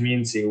 your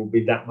community will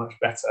be that much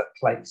better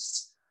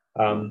placed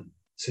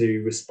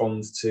to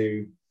respond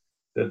to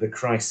the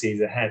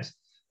crises ahead.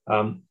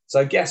 So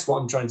I guess what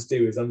I'm trying to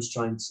do is I'm just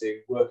trying to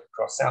work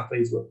across South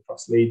Leeds, work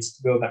across Leeds,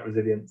 to build that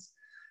resilience,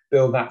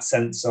 build that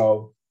sense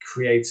of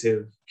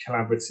creative,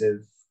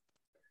 collaborative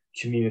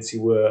community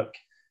work,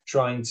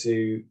 trying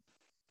to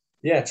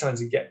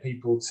get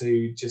people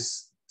to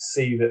just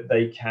see that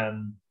they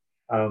can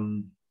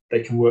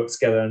work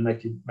together and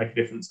make a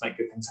difference, make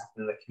good things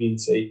happen in their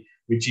community,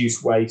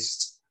 reduce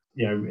waste,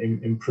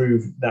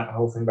 improve that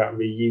whole thing about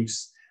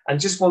reuse, and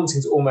just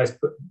wanting to almost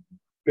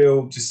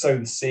sow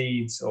the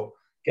seeds or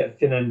get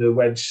thin end of the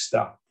wedge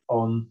stuff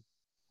on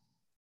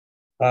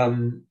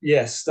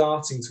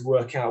starting to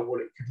work out what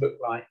it could look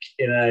like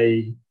in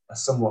a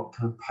somewhat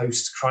kind of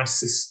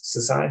post-crisis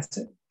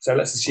society. So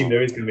let's assume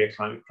there is going to be a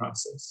climate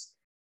crisis.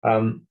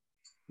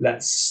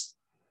 Let's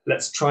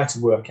try to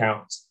work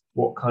out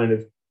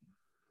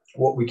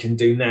what we can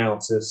do now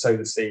to sow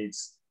the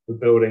seeds for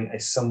building a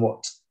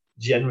somewhat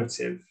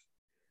generative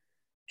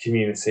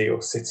community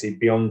or city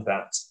beyond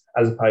that,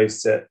 as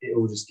opposed to it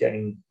all just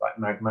getting like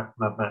Mad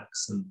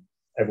Max and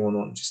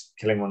everyone just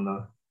killing one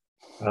another.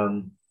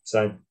 And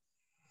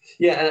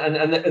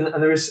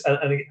there is,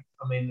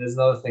 there's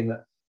another thing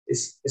that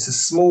it's a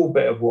small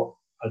bit of what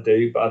I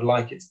do, but I'd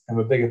like it to become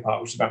a bigger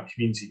part, which is about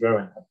community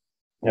growing.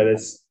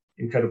 There's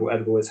incredible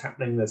edible is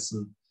happening. There's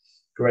some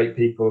great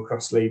people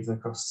across Leeds and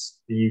across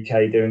the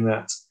UK doing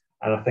that.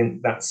 And I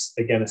think that's,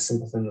 again, a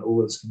simple thing that all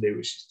of us can do,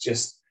 which is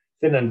just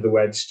thin end of the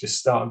wedge, just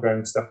start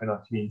growing stuff in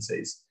our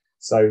communities.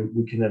 So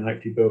we can then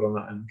hopefully build on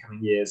that in the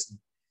coming years and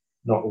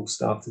not all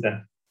starve to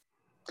death.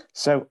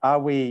 So are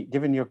we,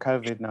 given your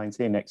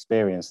COVID-19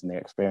 experience and the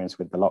experience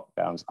with the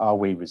lockdowns, are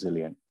we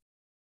resilient?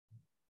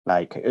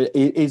 Like,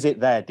 is it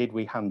there? Did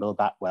we handle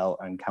that well?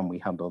 And can we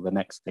handle the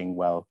next thing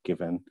well,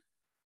 given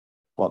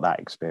what that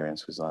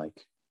experience was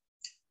like?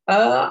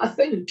 I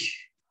think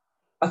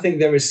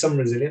there is some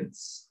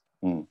resilience.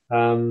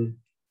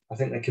 I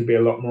think there could be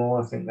a lot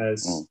more. I think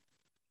there's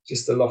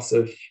just a lot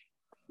of,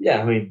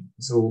 I mean,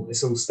 it's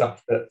all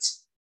stuff that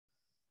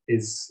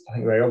is, I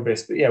think, very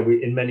obvious. But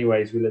we, in many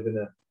ways, we live in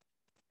a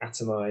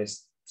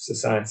atomized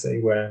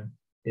society where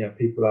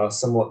people are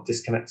somewhat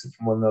disconnected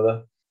from one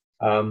another.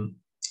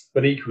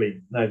 But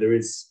equally, no, there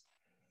is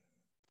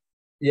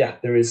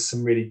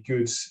some really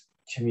good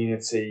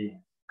community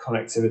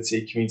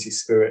connectivity, community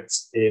spirit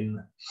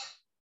in.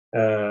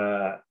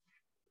 I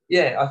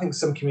think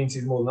some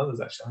communities more than others.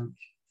 Actually, I think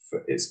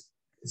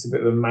it's a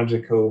bit of a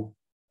magical,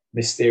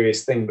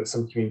 mysterious thing. But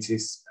some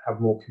communities have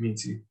more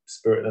community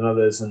spirit than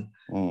others, and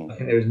I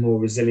think there is more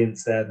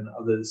resilience there than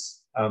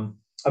others.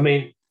 I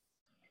mean,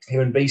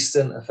 here in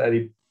Beeston, a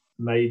fairly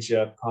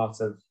major part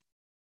of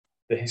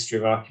the history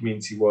of our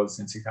community was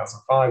in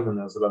 2005 when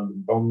there was the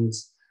London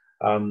bombs,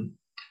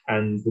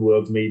 and the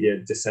world media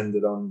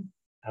descended on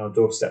our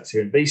doorsteps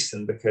here in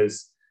Beeston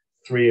because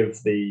 3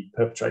 of the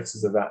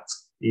perpetrators of that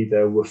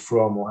either were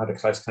from or had a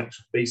close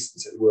connection with Beeston,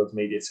 so the world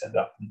media turned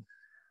up.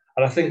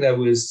 And I think there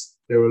were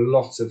a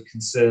lot of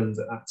concerns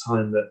at that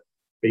time that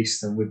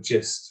Beeston would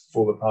just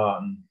fall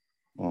apart and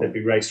there'd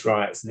be race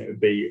riots and it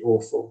would be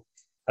awful.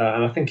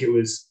 And I think it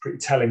was pretty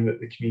telling that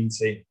the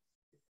community,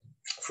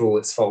 for all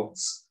its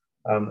faults,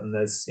 and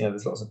there's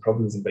lots of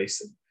problems in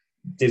Beeston,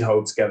 did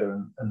hold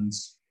together and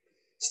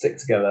stick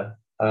together.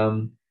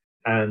 I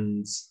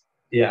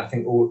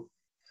think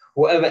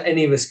whatever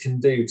any of us can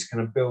do to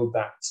kind of build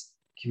that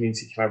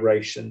community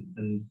collaboration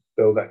and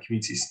build that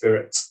community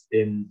spirit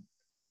in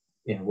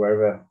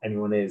wherever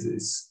anyone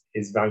is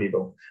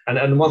valuable. And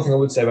the one thing I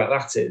would say about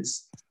that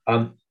is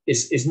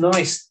it's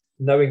nice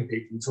knowing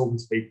people and talking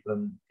to people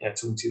and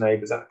talking to your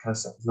neighbours, that kind of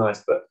stuff is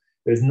nice, but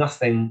there's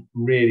nothing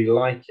really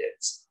like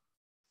it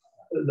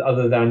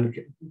other than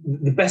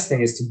the best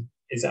thing is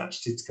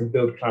actually to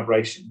build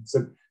collaboration.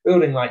 So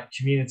building like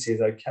community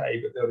is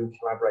okay, but building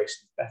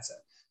collaboration is better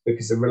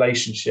because the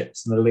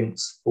relationships and the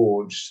links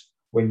forged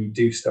when you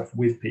do stuff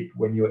with people,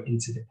 when you're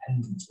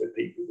interdependent with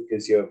people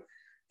because you're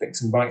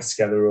fixing bikes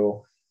together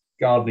or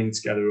gardening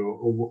together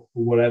or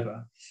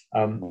whatever,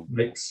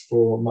 makes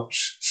for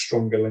much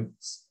stronger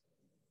links.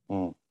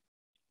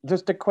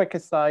 Just a quick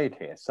aside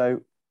here.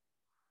 So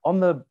on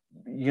the,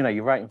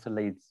 you're writing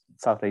for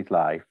South Leeds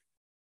Live,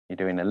 you're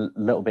doing a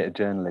little bit of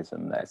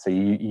journalism there. So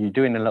you're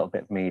doing a little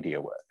bit of media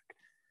work.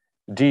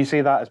 Do you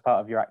see that as part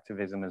of your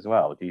activism as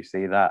well? Do you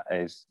see that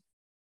as,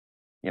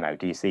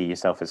 do you see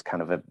yourself as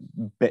kind of a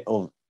bit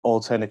of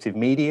alternative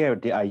media? Or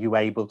are you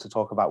able to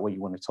talk about what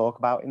you want to talk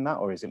about in that?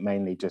 Or is it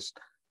mainly just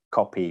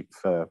copy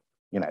for,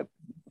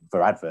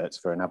 for adverts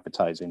for an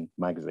advertising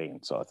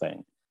magazine sort of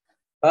thing?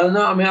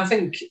 No, I mean, I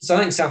think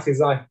South Leeds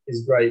Life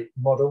is a great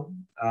model.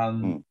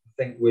 I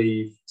think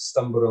we've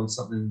stumbled on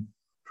something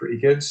pretty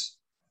good.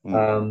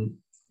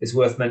 It's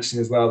worth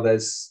mentioning as well,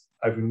 there's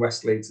over in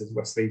West Leeds, there's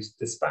West Leeds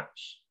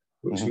Dispatch,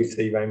 which we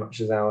see very much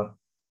as our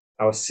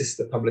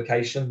sister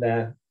publication.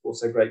 They're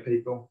also great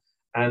people.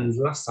 And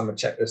last time I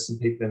checked, there's some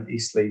people in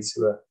East Leeds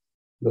who are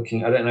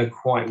looking, I don't know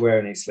quite where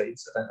in East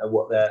Leeds, I don't know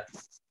what their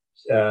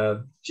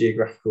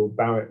geographical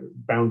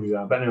boundaries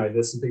are. But anyway,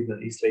 there's some people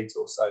in East Leeds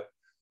also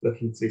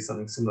looking to do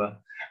something similar.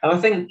 And I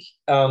think,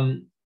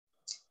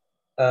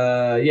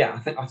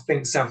 I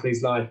think South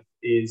Leeds Life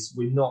is,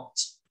 we're not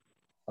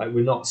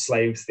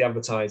slaves to the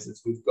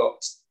advertisers. We've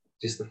got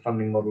just the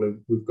funding model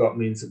we've got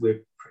means that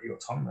we're pretty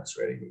autonomous,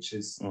 really, which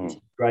is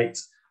great.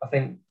 I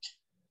think,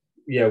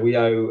 we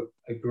owe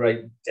a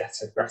great debt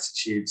of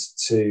gratitude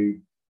to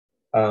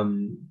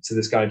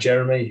this guy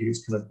Jeremy,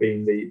 who's kind of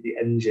been the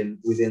engine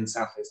within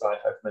South Leeds Life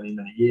over many,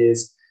 many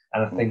years.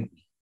 And I think,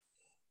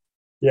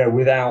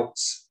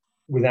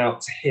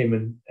 without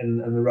him and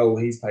the role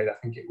he's played, I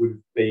think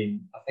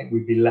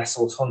we'd be less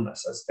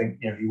autonomous. I think,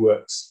 he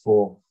works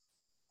for,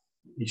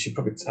 you should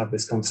probably have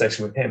this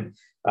conversation with him.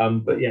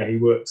 But he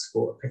works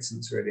for a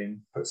pittance really and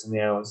puts in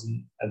the hours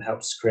and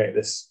helps create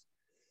this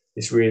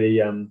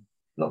really,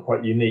 not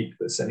quite unique,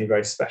 but certainly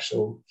very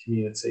special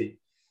community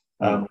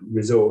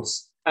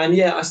resource. And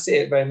I see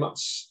it very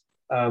much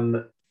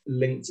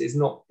linked. It's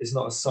not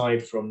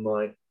aside from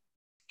my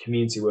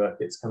community work.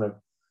 It's kind of,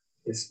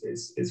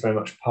 it's very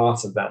much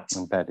part of that.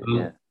 Embedded,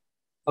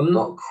 I'm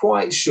not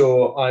quite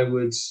sure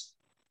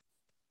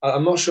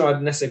I'm not sure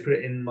I'd necessarily put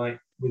it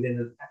within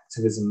an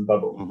activism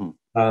bubble.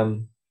 I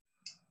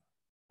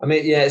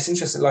mean, it's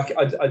interesting. Like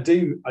I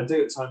do at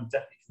times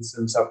definitely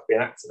consider myself to be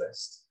an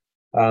activist.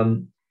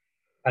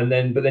 But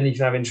then you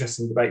can have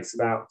interesting debates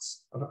about,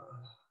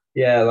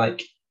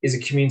 like, is a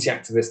community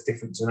activist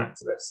different to an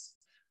activist?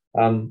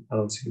 And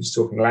obviously we're just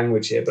talking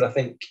language here, but I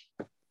think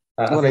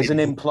as an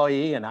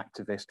employee, an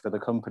activist for the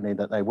company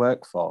that they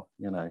work for,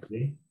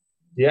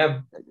 Yeah.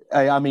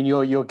 I mean,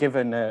 you're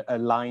given a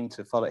line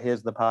to follow.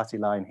 Here's the party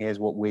line. Here's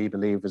what we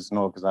believe as an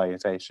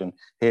organisation.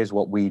 Here's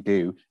what we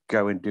do.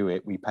 Go and do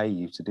it. We pay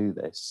you to do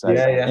this. So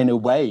in a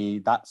way,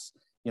 that's,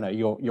 you know,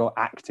 you're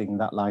acting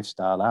that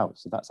lifestyle out.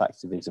 So that's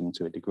activism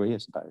to a degree, I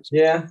suppose.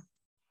 Yeah.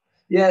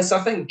 Yeah. So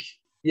I think,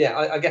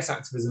 I guess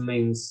activism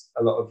means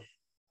a lot of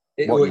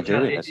what you're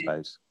doing, I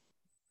suppose.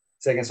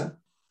 Say again, sir?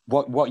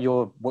 What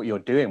you're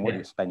doing, what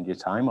you spend your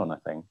time on, I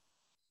think,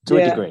 to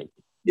a degree.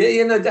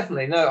 Yeah, no,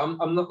 definitely. No,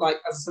 I'm not, like,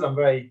 as I said, I'm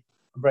very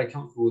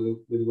comfortable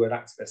with the word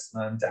activist,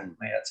 and I'm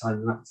definitely at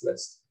times an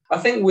activist. I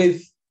think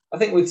with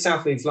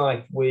South Leeds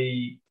Life,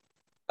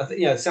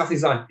 South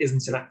Leeds Life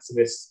isn't an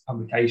activist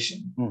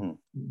publication, and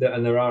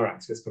there are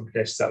activist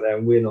publications out there,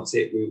 and we're not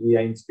it. We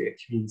aim to be a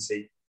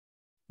community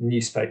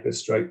newspaper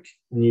stroke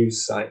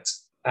news site,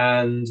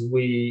 and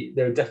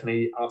there are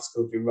definitely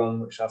articles we run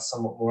which are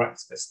somewhat more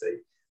activisty,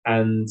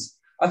 and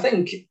I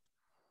think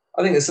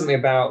there's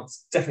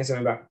definitely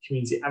something about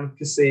community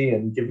advocacy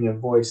and giving a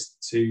voice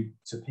to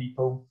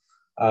people,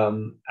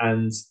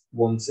 and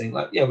wanting,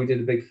 like, we did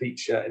a big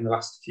feature in the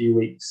last few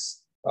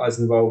weeks that I was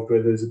involved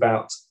with. It was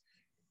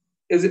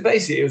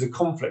a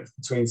conflict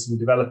between some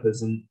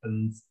developers and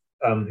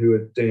who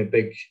were doing a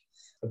big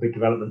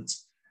development,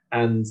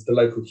 and the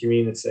local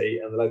community,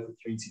 and the local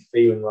community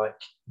feeling like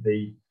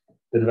the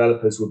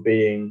developers were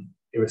being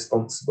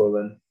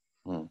irresponsible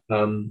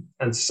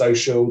and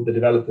social. The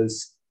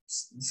developers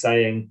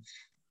saying,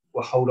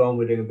 well, hold on,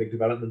 we're doing a big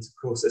development. Of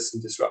course, there's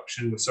some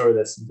disruption. We're sorry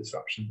there's some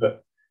disruption,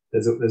 but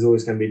there's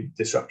always going to be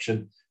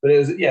disruption. But it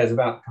was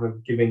about kind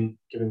of giving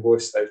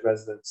voice to those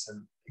residents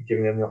and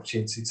giving them the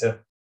opportunity to,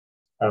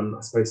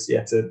 I suppose,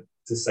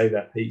 to say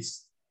their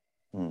piece.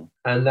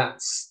 And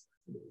that's,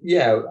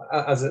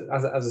 as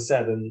I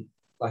said, and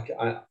like,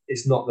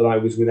 it's not that I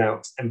was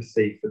without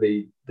empathy for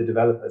the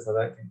developers. I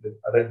don't think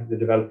the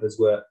developers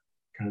were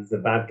kind of the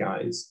bad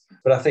guys,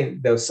 but I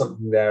think there was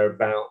something there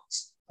about,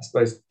 I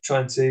suppose,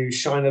 trying to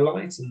shine a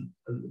light and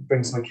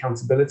bring some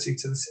accountability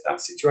to that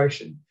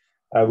situation,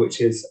 which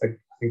is, I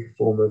think, a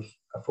form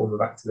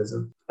of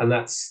activism, and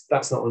that's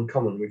not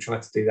uncommon. We try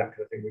to do that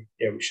kind of thing.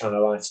 We shine a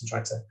light and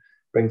try to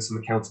bring some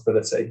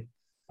accountability,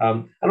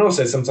 and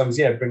also sometimes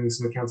bringing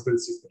some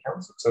accountability to the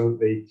council. So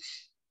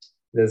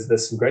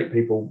there's some great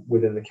people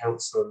within the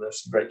council, and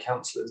there's some great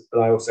councillors,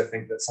 but I also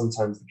think that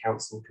sometimes the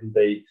council can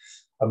be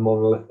a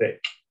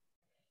monolithic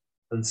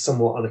and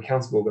somewhat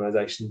unaccountable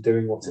organisation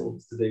doing what it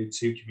wants to do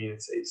to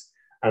communities.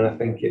 And I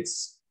think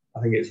it's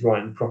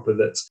right and proper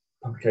that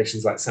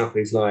publications like South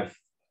Leeds Life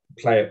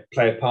play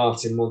a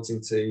part in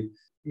wanting to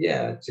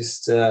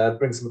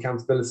bring some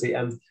accountability.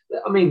 And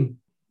I mean,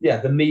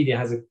 the media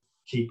has a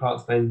key part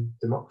to play in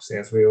democracy,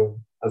 as we all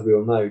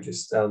know.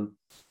 Just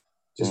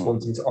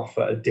wanting to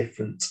offer a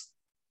different,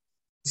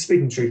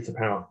 speaking truth to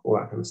power, all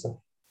that kind of stuff.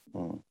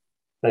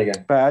 There you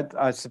go. But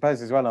I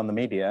suppose as well on the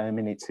media, I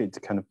mean, it's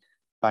kind of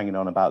banging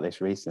on about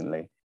this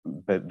recently,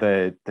 but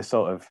the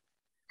sort of,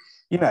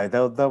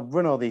 they'll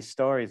run all these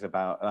stories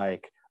about,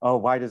 like, oh,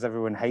 why does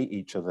everyone hate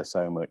each other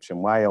so much, and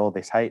why all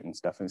this hate and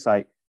stuff? And it's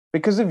like,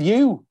 because of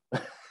you.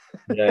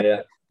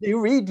 You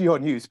read your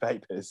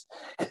newspapers.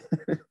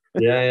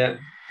 Yeah.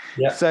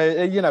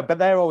 So but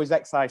they're always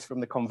excised from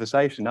the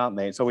conversation, aren't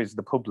they? It's always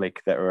the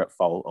public that are at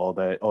fault,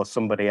 or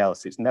somebody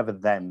else. It's never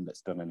them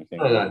that's done anything.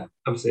 No,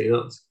 absolutely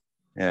not.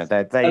 Yeah,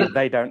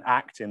 they don't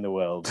act in the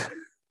world.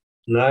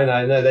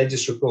 No, they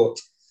just report.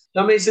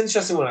 I mean, it's an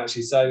interesting one,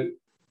 actually. So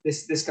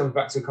this comes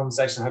back to a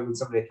conversation I had with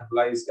somebody a couple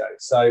of days ago.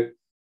 So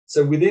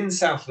within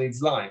South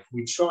Leeds Life,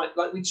 we try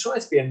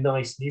to be a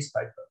nice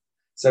newspaper.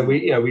 So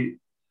we're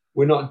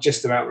not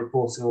just about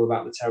reporting all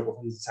about the terrible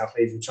things in South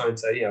Leeds. We're trying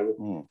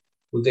to,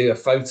 we'll do a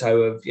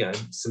photo of,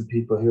 some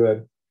people who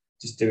are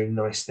just doing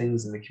nice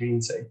things in the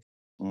community.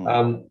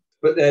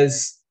 But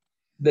there's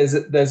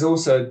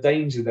also a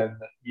danger then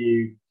that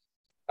you,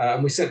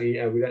 and we certainly,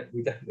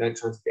 we definitely don't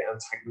try to be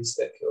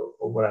antagonistic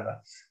or whatever.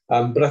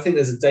 But I think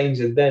there's a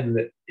danger then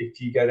that if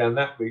you go down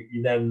that route,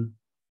 you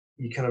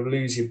kind of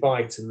lose your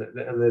bite, and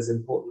there's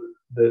important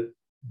that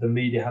the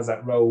media has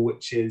that role,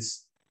 which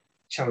is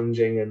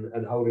challenging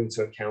and holding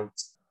to account.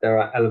 There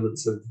are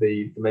elements of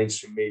the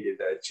mainstream media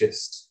that are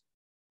just,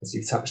 as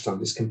you've touched on,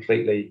 just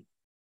completely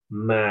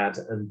mad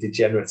and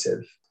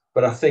degenerative.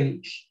 But I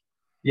think,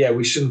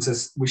 we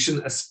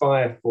shouldn't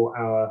aspire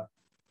for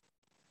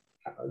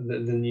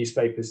the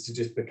newspapers to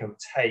just become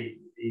tame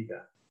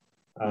either.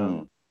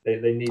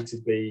 They need to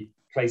be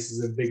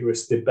places of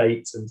vigorous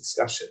debate and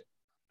discussion.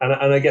 And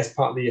I guess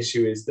part of the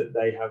issue is that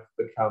they have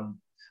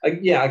become,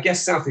 I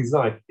guess South Leeds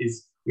Life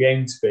we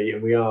aim to be,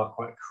 and we are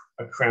quite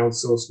a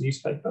crowdsourced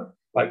newspaper,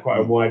 like quite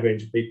a wide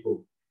range of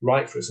people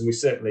write for us. And we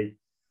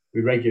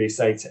regularly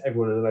say to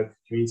everyone in the local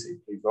community,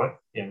 please write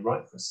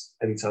for us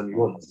anytime you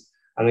want.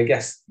 And I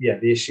guess,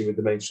 the issue with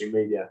the mainstream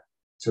media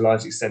to a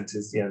large extent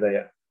is,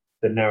 the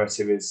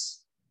narrative is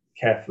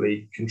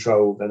carefully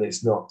controlled, and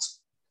it's not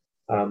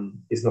a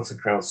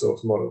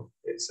crowdsourced model.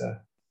 It's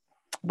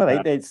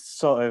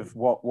sort of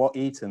what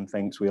Eton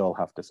thinks we all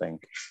have to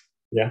think.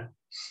 Yeah.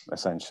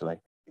 Essentially.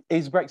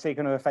 is Brexit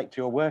going to affect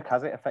your work?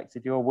 Has it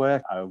affected your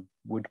work? I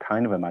would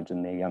kind of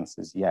imagine the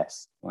answer is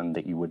yes, and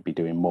that you would be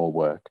doing more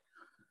work.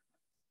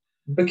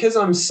 Because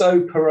I'm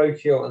so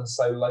parochial and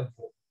so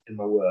local in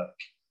my work,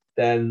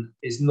 then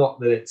it's not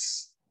that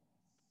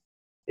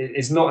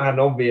it's not had an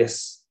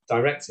obvious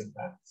direct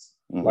impact.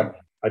 Mm-hmm. Like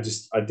I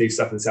do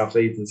stuff in South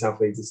Leeds, and South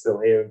Leeds is still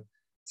here, and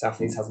South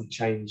Leeds hasn't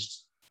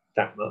changed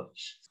that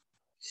much.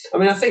 I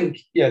mean, I think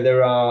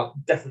there are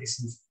definitely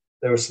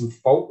some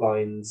fault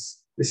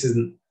lines. This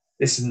isn't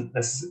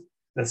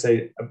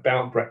necessarily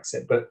about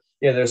Brexit, but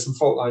there are some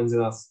fault lines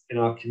in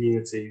our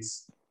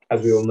communities,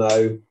 as we all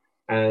know,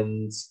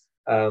 and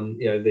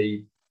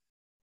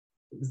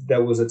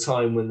there was a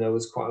time when there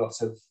was quite a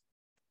lot of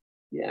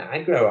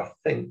aggro, I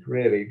think,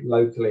 really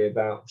locally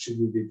about should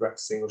we be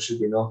Brexiting or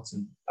should we not,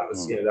 and that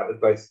was that was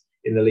both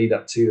in the lead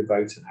up to the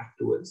vote and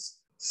afterwards.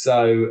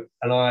 So,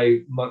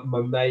 and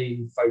my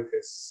main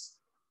focus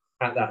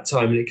at that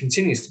time, and it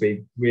continues to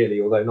be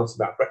really, although not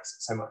about Brexit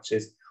so much,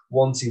 is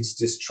wanting to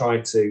just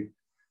try to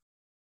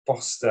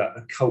foster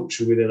a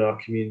culture within our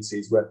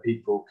communities where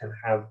people can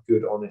have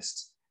good,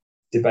 honest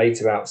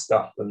debate about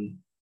stuff and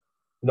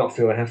not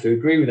feel they have to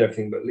agree with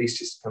everything, but at least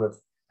just kind of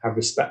have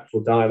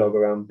respectful dialogue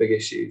around big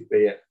issues,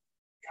 be it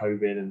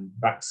COVID and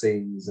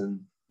vaccines and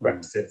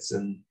Brexit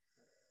and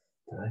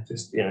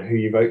just who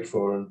you vote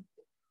for and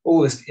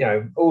all this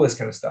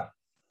kind of stuff.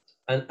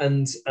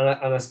 And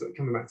I suppose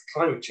coming back to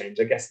climate change,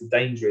 I guess the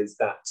danger is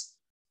that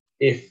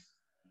if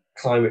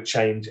climate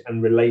change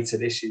and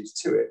related issues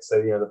to it,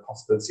 so the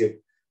possibility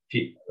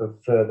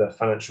of further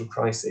financial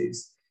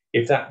crises,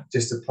 if that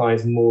just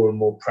applies more and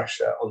more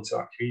pressure onto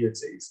our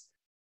communities,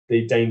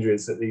 the danger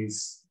is that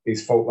these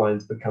fault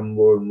lines become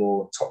more and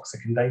more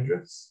toxic and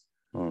dangerous.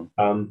 In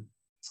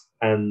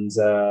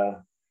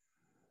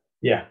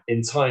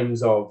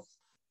times of,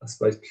 I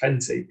suppose,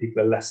 plenty,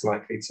 people are less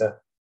likely to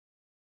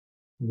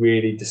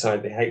really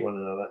decide they hate one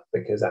another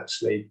because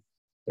actually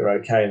they're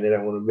okay and they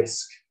don't want to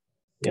risk,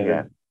 they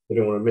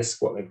don't want to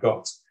risk what they've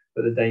got.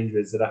 But the danger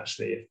is that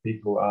actually if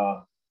people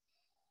are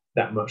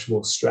that much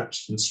more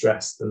stretched and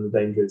stressed, then the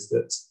danger is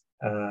that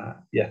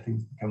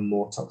things become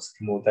more toxic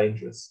and more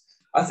dangerous.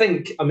 I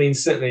think,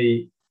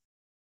 certainly,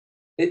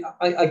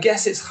 I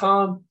guess it's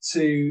hard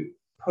to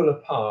pull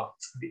apart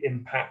the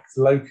impact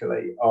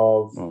locally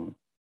of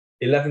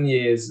 11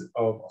 years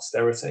of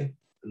austerity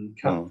and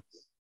cuts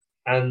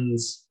and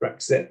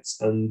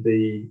Brexit and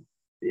the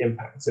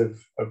impact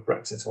of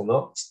Brexit or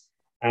not,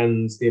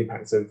 and the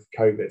impact of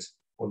COVID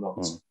or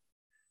not.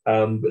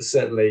 But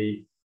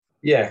certainly,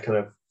 kind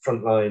of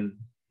frontline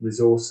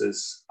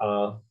resources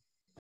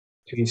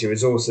community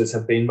resources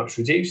have been much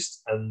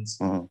reduced, and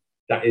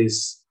that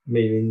is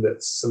meaning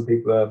that some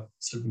people are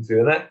slipping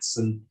through the nets.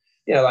 And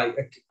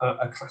like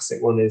a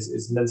classic one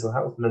is mental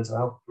health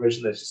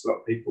provision. There's just a lot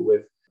of people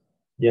with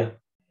who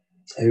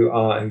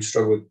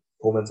struggle with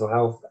poor mental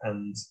health,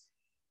 and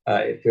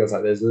it feels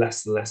like there's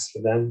less and less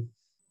for them.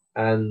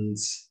 And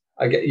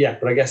I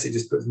guess it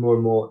just puts more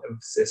and more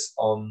emphasis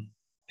on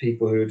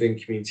people who are doing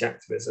community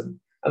activism.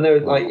 And there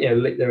are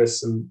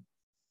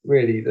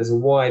there's a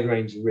wide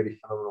range of really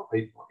phenomenal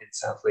people in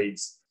South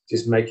Leeds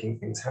just making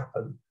things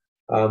happen.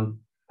 And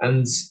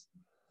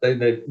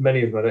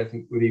many of them I don't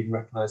think would even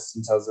recognise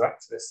themselves as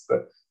activists,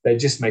 but they're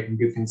just making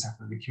good things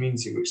happen in the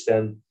community, which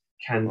then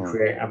can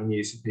create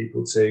avenues for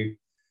people to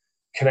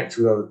connect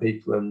with other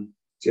people and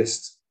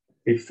just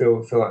feel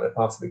like they're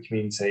part of the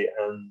community,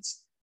 and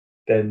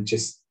then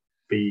just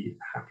be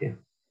happier.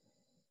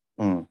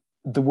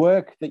 The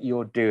work that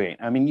you're doing,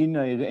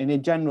 in a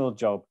general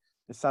job,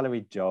 a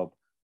salaried job,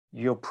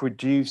 you're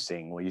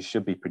producing, or you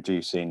should be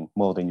producing,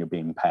 more than you're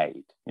being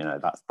paid.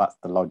 That's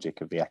the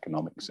logic of the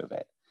economics of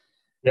it.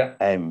 Yeah.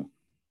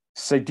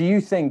 So do you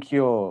think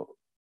you're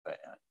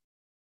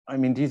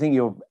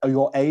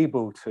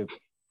able to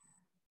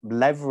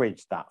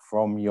leverage that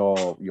from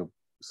your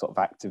sort of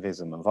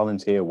activism and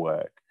volunteer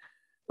work?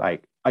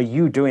 Like, are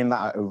you doing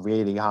that at a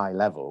really high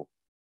level?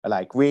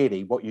 Like,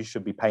 really, what you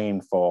should be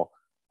paying for,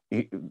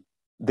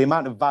 the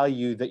amount of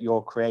value that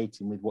you're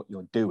creating with what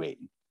you're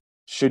doing,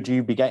 should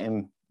you be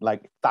getting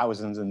like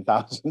thousands and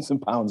thousands of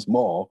pounds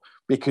more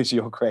because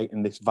you're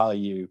creating this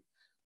value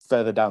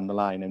further down the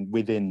line and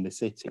within the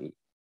city?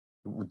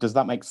 Does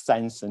that make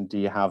sense? And do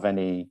you have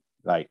any,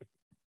 would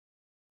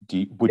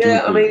you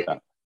agree with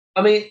that?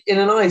 In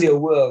an ideal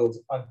world,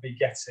 I'd be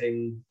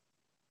getting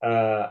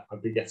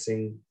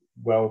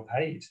well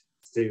paid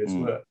to do this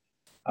work.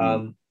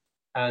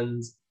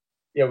 And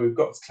we've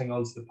got to cling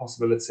on to the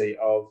possibility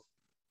of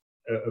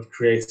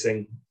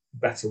creating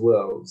better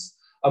worlds.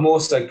 I'm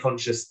also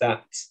conscious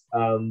that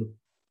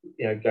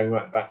going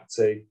right back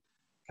to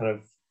kind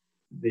of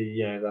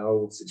the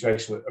whole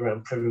situation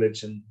around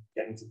privilege and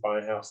getting to buy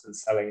a house and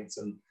selling it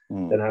and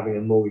then having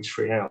a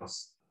mortgage-free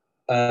house.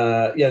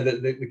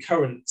 The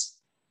current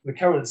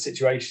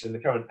situation, the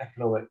current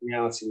economic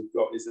reality we've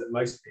got is that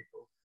most people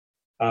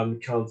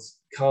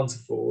can't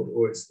afford,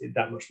 or it's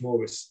that much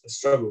more of a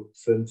struggle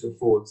for them to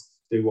afford to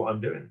do what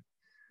I'm doing.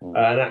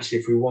 And actually,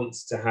 if we want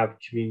to have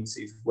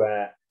communities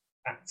where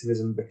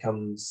activism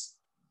becomes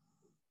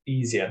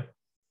easier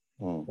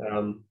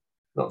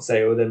Not to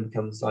say it then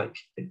becomes like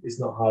it's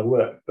not hard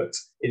work, but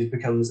it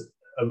becomes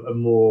a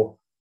more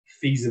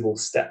feasible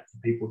step for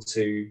people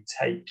to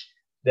take.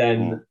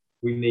 Then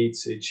we need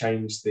to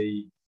change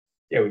the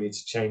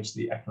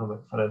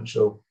economic,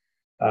 financial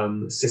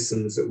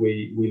systems that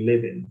we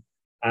live in.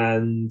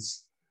 And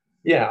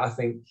I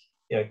think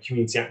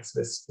community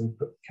activists can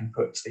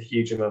put a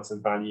huge amount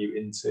of value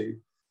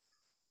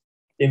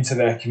into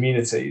their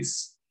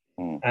communities.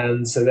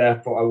 And so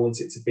therefore I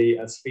want it to be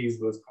as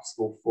feasible as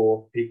possible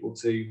for people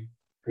to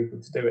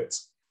do it.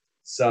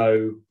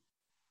 So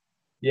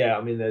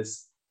I mean,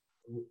 there's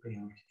we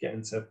could get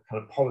into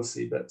kind of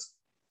policy, but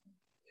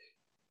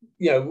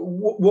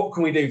what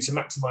can we do to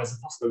maximize the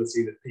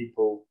possibility that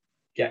people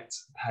get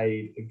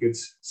paid a good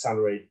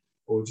salary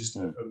or just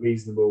a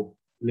reasonable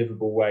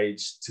livable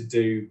wage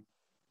to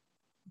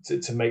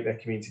make their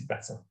community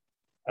better?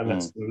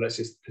 And let's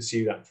just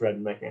pursue that thread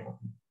and make it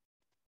happen.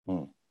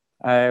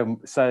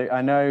 So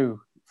I know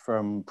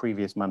from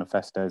previous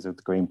manifestos of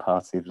the Green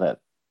Party that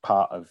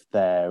part of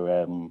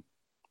their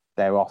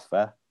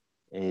offer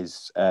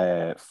is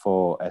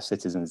for a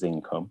citizen's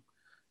income.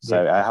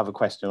 So I have a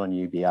question on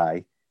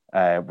UBI,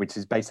 which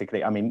is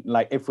basically, I mean,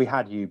 like if we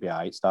had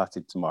UBI, it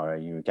started tomorrow,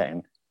 you were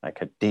getting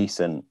like a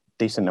decent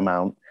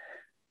amount.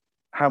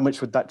 How much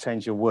would that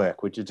change your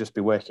work? Would you just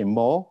be working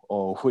more,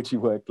 or would you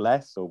work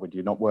less, or would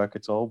you not work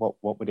at all?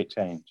 What would it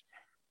change?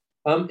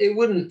 It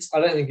wouldn't. I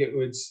don't think it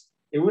would.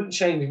 It wouldn't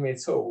change me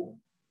at all.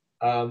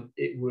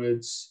 It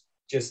would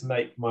just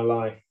make my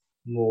life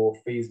more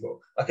feasible.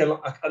 Like I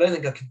don't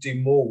think I could do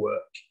more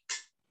work.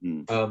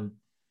 But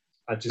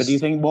do you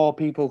think more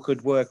people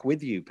could work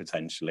with you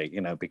potentially?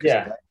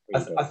 Because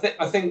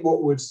I think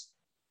what would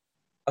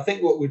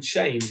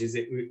change is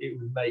it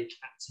would make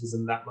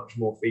activism that much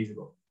more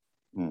feasible.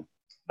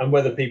 And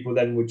whether people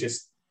then would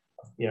just,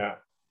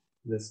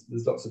 there's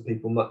lots of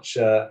people much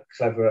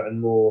cleverer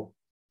and more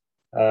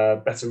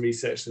better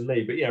research than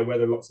me, but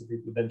whether lots of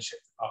people would then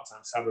shift to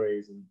part-time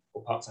salaries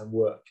or part-time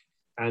work,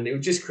 and it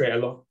would just create a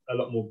lot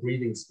more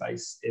breathing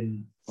space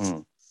in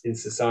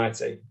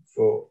society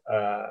for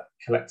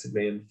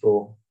collectively and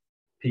for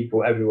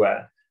people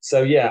everywhere.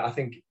 So I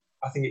think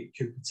it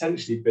could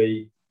potentially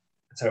be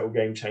a total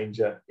game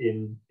changer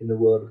in the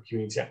world of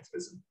community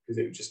activism, because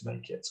it would just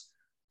make it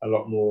a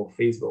lot more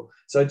feasible.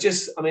 So I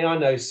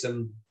know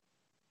some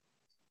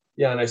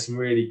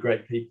really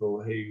great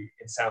people who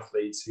in South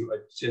Leeds who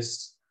are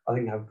just, I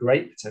think, have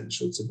great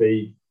potential to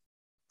be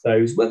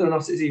those, whether or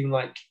not it's even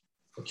like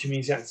a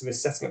community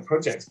activist setting up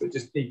projects, but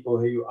just people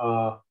who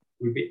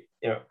would be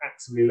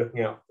actively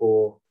looking out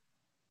for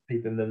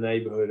people in the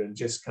neighborhood and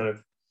just kind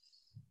of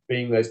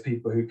being those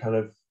people who kind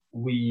of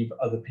weave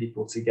other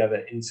people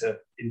together into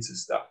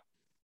stuff.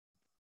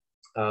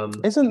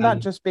 Isn't that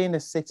just being a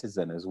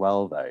citizen as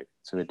well, though,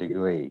 to a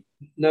degree?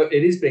 No,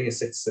 it is being a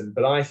citizen,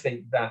 but I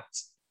think that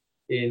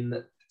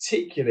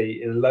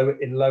particularly in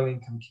low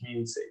income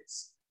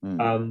communities,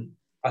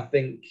 I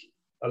think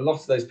a lot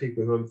of those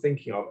people who I'm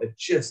thinking of are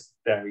just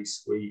very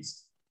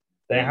squeezed.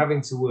 They're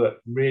having to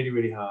work really,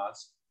 really hard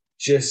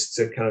just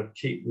to kind of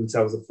keep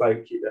themselves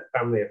afloat, keep their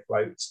family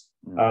afloat.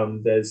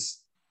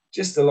 There's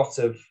just a lot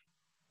of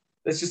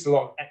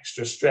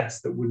extra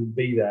stress that wouldn't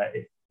be there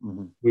if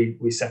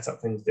we set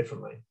up things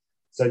differently.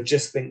 So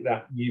just think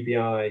that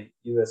UBI,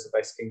 universal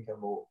basic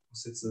income or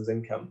citizens'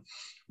 income,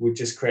 would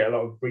just create a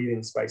lot of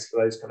breathing space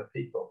for those kind of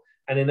people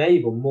and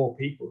enable more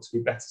people to be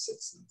better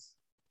citizens.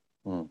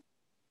 It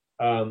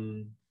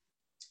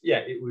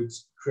would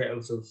create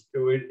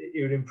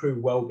it would improve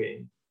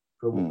well-being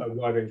for a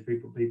wide range of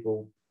people.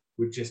 People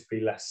would just be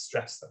less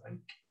stressed, I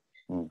think.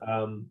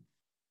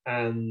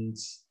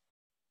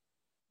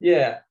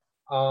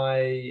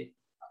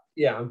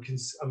 I'm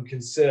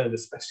concerned,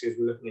 especially as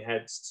we're looking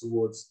ahead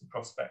towards the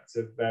prospect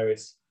of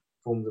various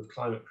forms of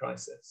climate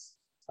crisis,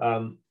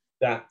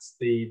 that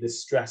the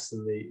stress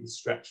and the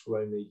stretch will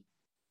only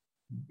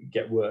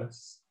get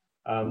worse.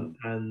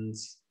 And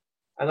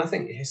I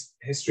think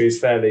history is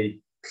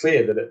fairly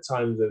clear that at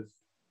times of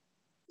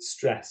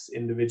stress,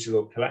 individual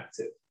or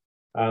collective,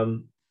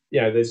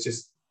 there's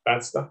just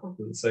bad stuff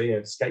happens. So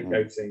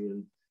scapegoating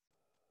and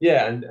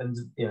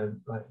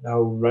like the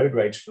whole road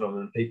rage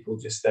phenomenon, people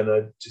just then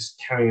are just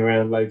carrying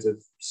around loads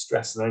of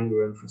stress and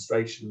anger and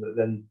frustration that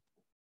then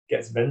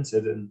gets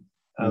vented. And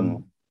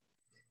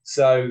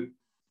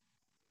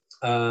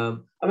I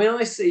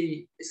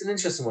see, it's an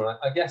interesting one.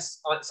 I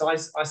guess I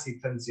see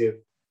plenty of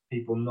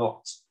people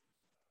not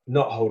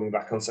holding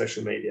back on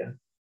social media.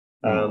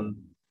 And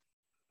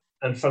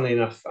funnily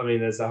enough, I mean,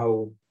 there's a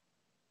whole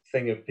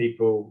thing of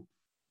people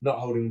not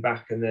holding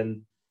back and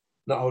then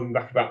not holding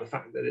back about the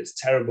fact that it's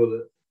terrible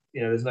that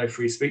there's no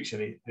free speech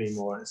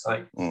anymore. And it's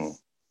like,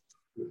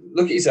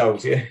 look at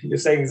yourselves. You're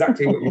saying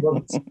exactly what you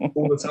want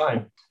all the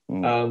time.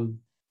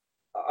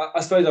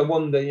 I suppose I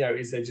wonder,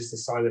 is there just a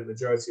silent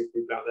majority of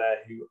people out there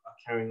who are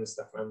carrying this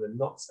stuff around and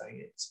not saying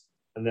it,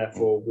 and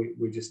therefore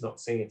we're just not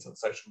seeing it on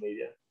social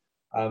media?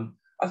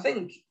 I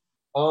think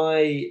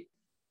I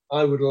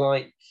would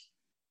like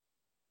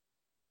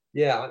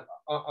yeah,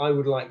 I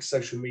would like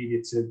social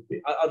media to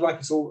be, I'd like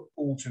us all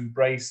to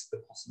embrace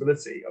the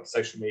possibility of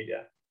social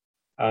media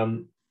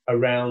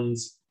around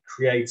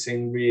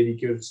creating really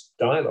good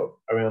dialogue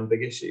around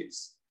big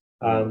issues,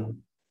 and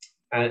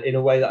in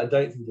a way that I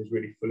don't think is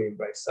really fully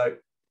embraced. So,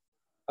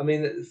 I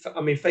mean,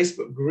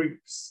 Facebook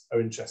groups are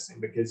interesting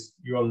because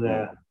you're on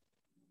there,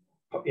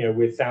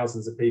 with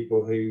thousands of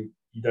people who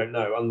you don't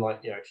know.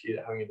 Unlike, if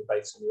you're having a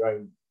debate on your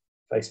own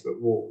Facebook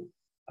wall.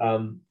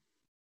 And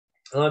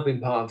I've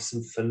been part of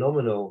some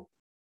phenomenal,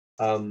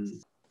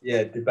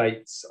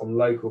 debates on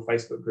local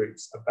Facebook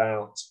groups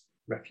about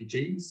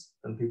refugees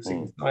and people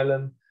seeking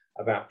asylum,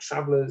 about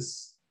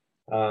travellers,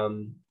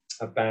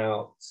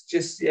 about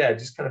just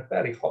kind of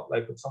fairly hot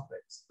local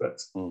topics.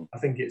 But I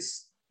think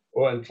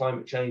and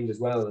climate change as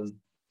well, and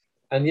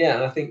I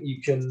think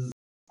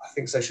I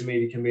think social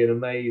media can be an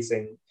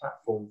amazing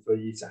platform for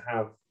you to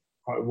have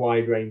quite a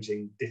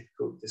wide-ranging,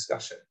 difficult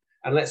discussion.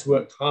 And let's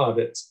work hard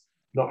at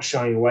not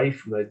shying away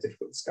from those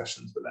difficult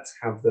discussions, but let's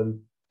have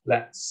them.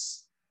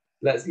 Let's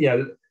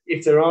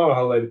if there are a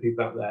whole load of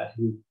people out there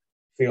who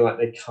feel like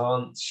they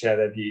can't share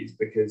their views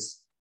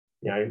because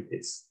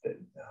it's I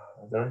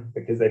don't know,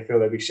 because they feel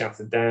they'll be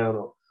shouted down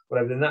or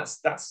whatever, then that's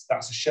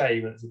a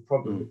shame, and it's a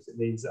problem because it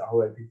means that a whole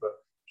load of people are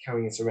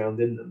carrying it around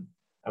in them.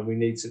 And we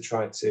need to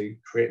try to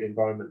create an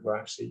environment where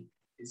actually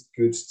it's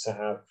good to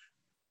have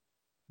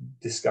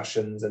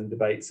discussions and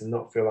debates and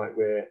not feel like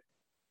we're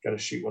going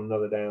to shoot one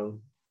another down.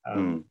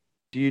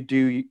 Do you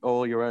do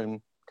all your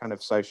own kind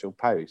of social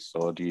posts,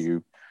 or do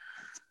you,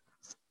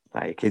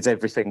 is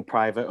everything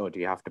private, or do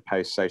you have to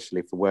post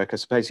socially for work? I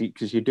suppose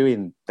because you're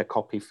doing the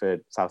copy for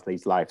South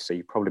Leeds Life, so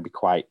you'd probably be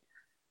quite,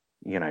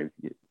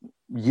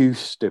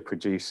 used to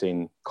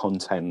producing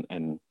content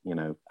and,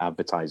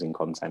 advertising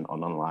content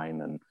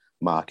online and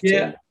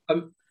marketing.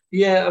 I'd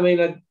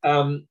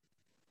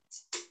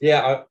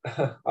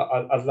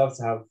love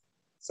to have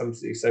some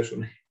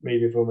social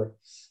media for me,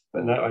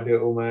 but no, I do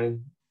it all my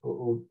own,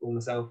 all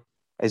myself.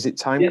 Is it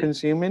time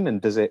consuming, and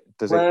does it?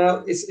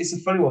 Well, it's a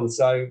funny one.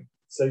 So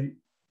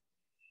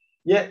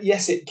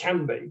yes, it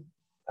can be,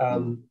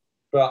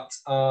 but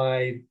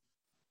so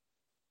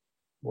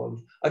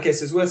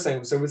it's worth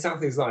saying. So with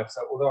South Leeds Life,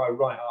 so although I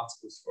write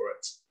articles for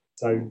it,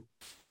 so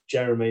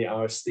Jeremy,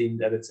 our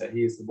esteemed editor,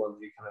 he is the one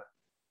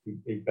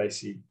who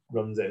basically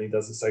runs it, and he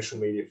does the social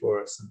media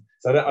for us. And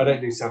so I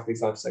don't do South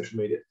Leeds Life social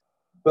media,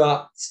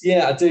 but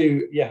I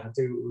do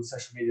all the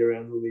social media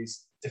around all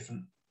these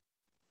different,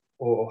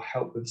 or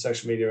help with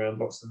social media around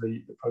lots of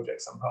the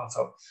projects I'm part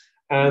of.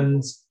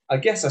 And I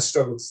guess I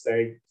struggle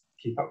to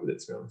keep up with it,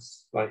 to be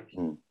honest. Like,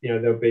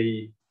 there'll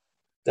be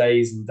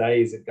days and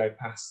days that go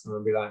past and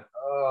I'll be like,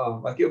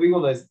 it'll be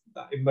one of those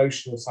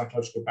emotional,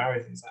 psychological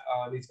barrier things. Like,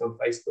 I need to go on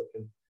Facebook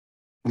and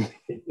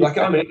like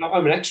I'm an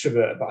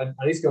extrovert, but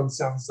I need to go on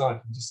South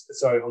Life and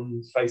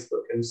on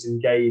Facebook and just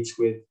engage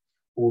with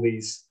all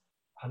these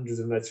hundreds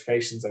of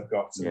notifications I've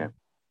got. And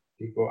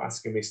people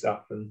asking me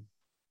stuff and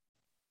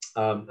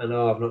I've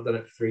not done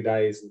it for 3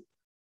 days. And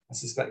I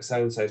suspect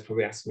so-and-so is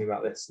probably asking me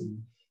about this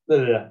and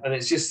and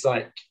it's just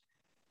like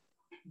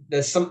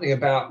there's something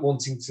about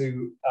wanting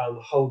to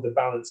hold the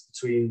balance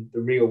between the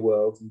real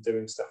world and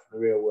doing stuff in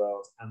the real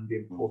world and the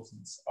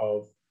importance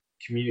of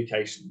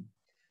communication.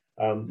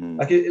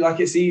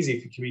 It's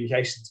easy for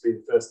communication to be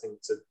the first thing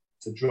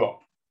to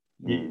drop.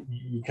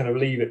 You kind of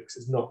leave it because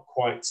it's not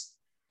quite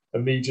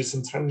immediate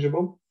and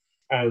tangible.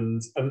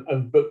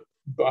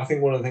 But I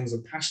think one of the things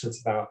I'm passionate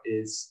about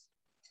is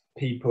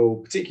people,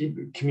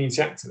 particularly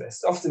community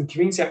activists. Often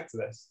community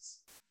activists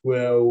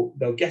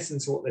they'll get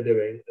into what they're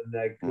doing and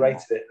they're great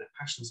at it and they're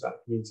passionate about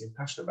the community and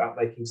passionate about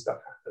making stuff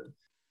happen,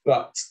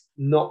 but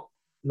not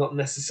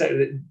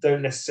necessarily,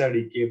 don't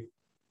necessarily give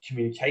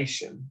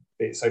communication,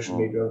 be it social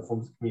media or other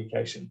forms of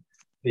communication,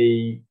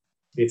 the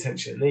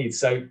attention it needs.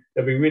 So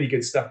there'll be really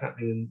good stuff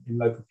happening in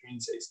local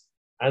communities,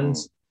 and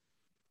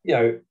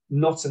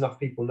not enough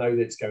people know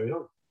that it's going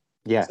on.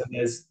 So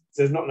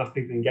there's not enough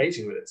people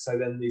engaging with it. So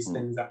then these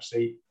things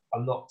actually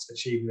are not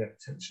achieving their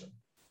potential.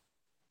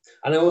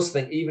 And I also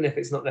think, even if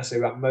it's not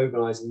necessarily about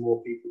mobilizing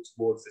more people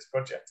towards this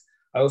project,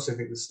 I also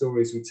think the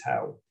stories we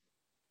tell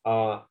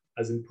are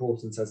as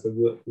important as the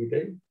work we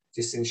do,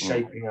 just in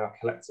shaping our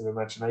collective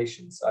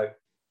imagination. So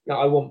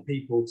I want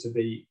people to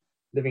be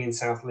living in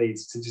South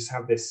Leeds to just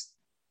have this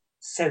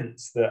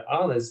sense that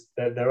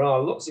there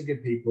are lots of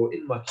good people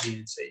in my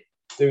community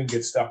doing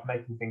good stuff,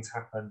 making things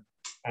happen,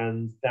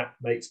 and that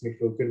makes me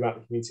feel good about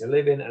the community I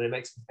live in, and it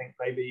makes me think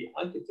maybe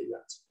I could do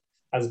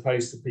that, as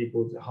opposed to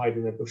people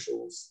hiding their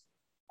bushels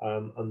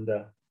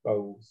under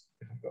bowls.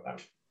 If I've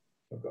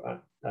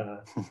got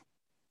that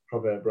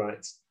proverb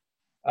right.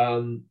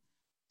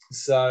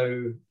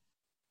 So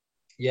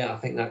I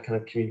think that kind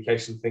of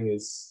communication thing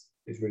is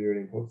really,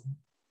 really important.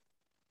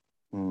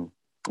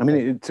 I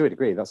mean, to a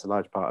degree, that's a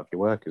large part of your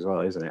work as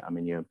well, isn't it? I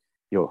mean,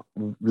 you're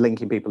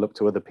linking people up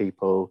to other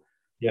people,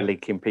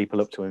 linking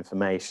people up to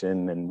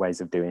information and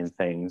ways of doing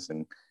things,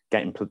 and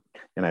getting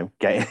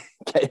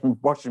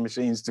washing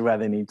machines to where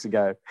they need to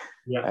go.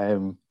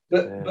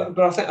 But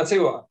I tell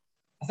you what,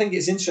 I think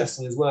it's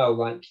interesting as well.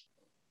 Like,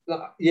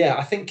 yeah,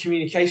 I think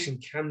communication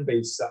can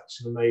be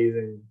such an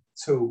amazing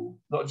tool,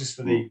 not just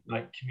for the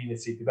like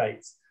community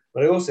debates,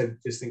 but I also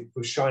just think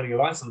we're shining a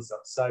light on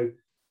stuff. So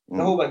the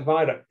Holbeck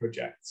Viaduct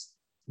project,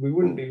 we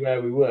wouldn't be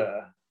where we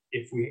were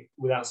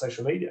without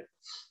social media.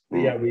 But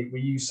yeah, we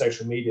use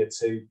social media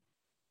to,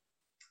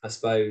 I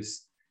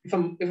suppose, if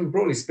I'm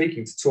broadly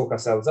speaking, to talk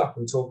ourselves up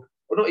and talk,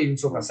 or not even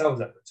talk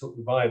ourselves up, but talk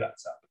the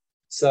viaduct up.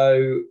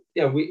 So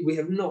yeah, we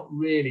have not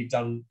really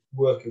done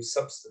work of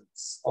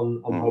substance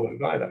on Holbeck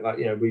Viaduct. Like,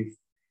 we've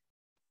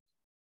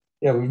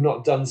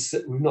not done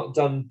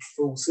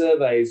full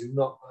surveys. We've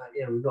not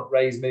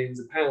raised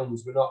millions of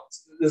pounds.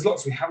 There's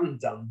lots we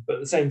haven't done, but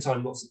at the same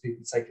time, lots of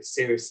people take us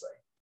seriously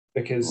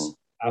because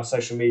our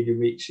social media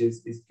reach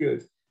is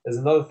good. There's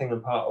another thing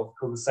I'm part of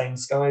called the Same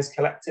Skies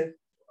Collective,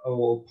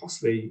 or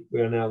possibly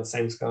we are now the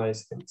Same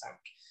Skies think tank,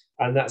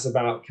 and that's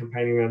about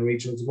campaigning around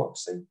regional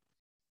democracy.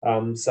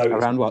 So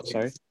around what?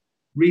 Sorry,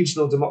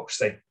 regional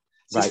democracy.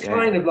 So right, it's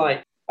kind of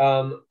like,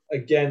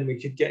 again, we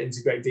could get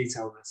into great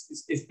detail on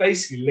this. It's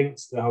basically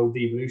linked to the whole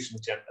devolution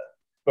agenda,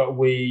 but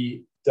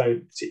we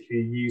don't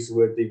particularly use the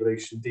word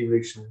devolution.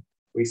 Devolution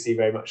we see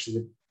very much as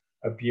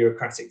a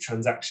bureaucratic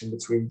transaction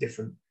between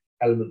different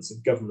elements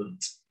of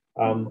government,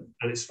 and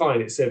it's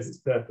fine. It serves its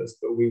purpose,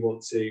 but we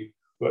want to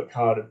work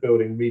hard at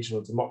building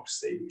regional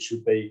democracy, which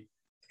would be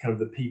kind of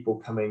the people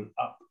coming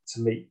up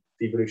to meet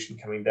devolution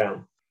coming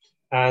down.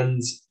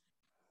 And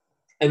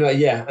anyway,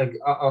 yeah,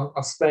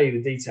 I'll spare you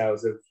the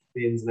details of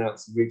the ins and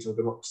outs of regional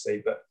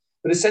democracy, but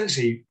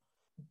essentially,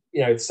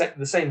 the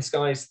Same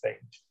Skies thing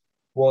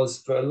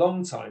was, for a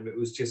long time, it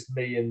was just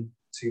me and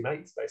two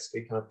mates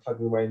basically kind of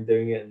plugging away and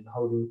doing it and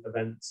holding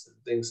events and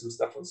doing some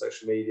stuff on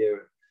social media.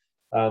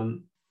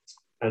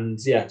 And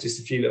yeah, just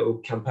a few little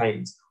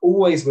campaigns,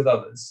 always with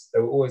others.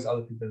 There were always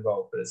other people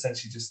involved, but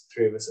essentially just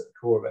three of us at the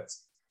core of it.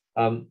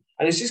 And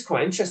it's just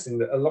quite interesting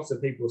that a lot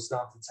of people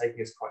started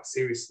taking us quite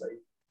seriously.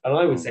 And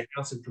I would say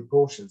out of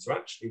proportion to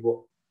actually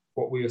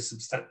what we are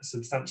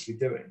substantially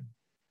doing.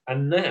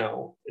 And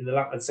now,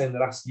 I'd say in the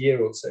last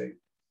year or two,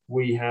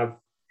 we have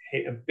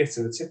hit a bit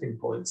of a tipping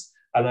point.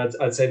 And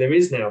I'd say there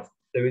is now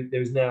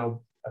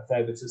a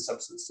fair bit of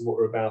substance to what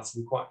we're about,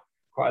 and quite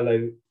a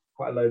load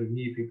of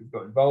new people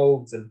got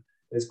involved, and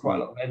there's quite a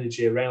lot of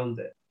energy around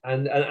it.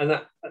 And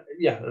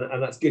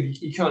that's good.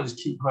 You can't just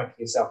keep hyping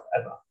yourself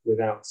ever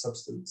without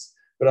substance.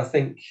 But I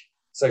think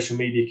social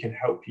media can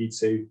help you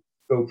to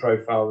build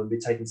profile and be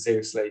taken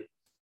seriously,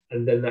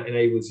 and then that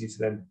enables you to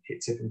then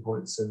hit tipping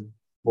points and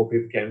more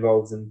people get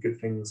involved and good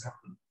things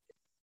happen.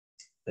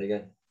 There you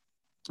go.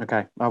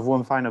 Okay, I have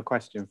one final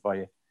question for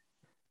you.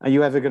 Are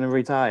you ever going to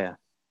retire?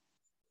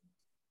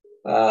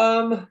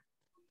 Or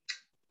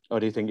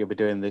do you think you'll be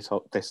doing this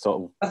sort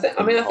of? I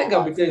think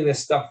I'll be doing this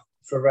stuff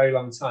for a very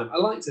long time. I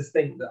like to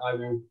think that I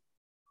will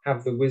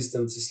have the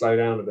wisdom to slow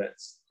down a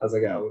bit as I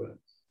get older,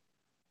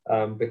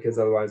 because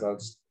otherwise I'll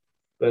just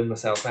burn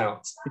myself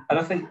out. And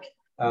I think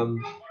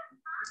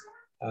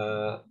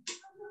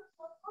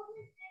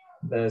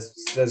there's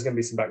going to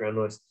be some background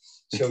noise,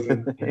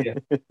 children here.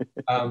 There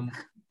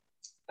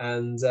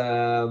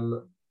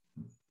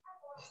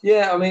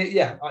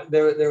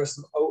are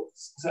some. Oh,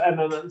 so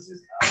Emma,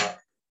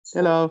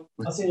 hello.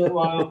 I'll see you in a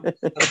while.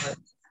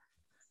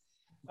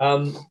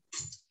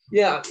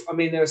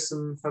 There are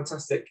some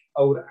fantastic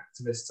old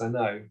activists I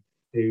know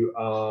who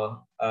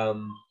are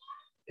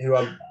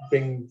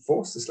being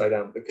forced to slow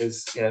down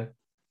because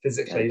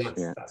physically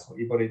that's what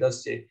your body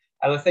does to you.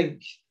 And I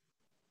think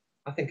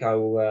I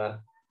will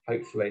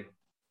hopefully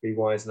be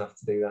wise enough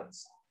to do that.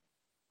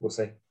 We'll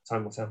see.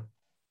 Time will tell.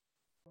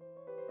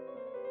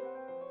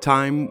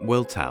 Time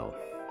will tell.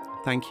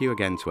 Thank you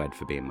again to Ed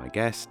for being my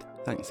guest.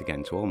 Thanks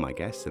again to all my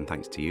guests, and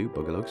thanks to you,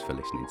 Buggerlugs, for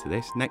listening to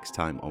this. Next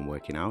time on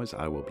Working Hours,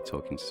 I will be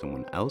talking to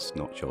someone else,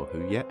 not sure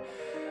who yet.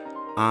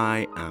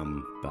 I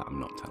am, but I'm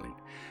not telling.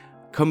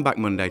 Come back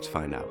Monday to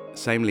find out.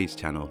 Same Leeds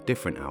channel,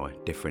 different hour,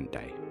 different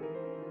day.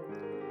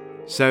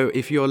 So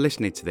if you're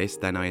listening to this,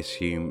 then I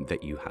assume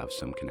that you have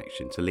some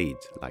connection to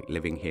Leeds, like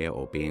living here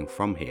or being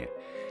from here.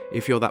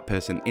 If you're that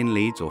person in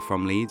Leeds or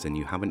from Leeds and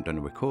you haven't done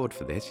a record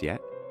for this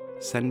yet,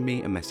 send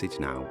me a message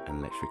now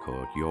and let's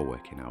record your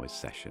Working Hours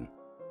session.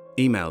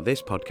 Email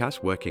this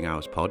podcast,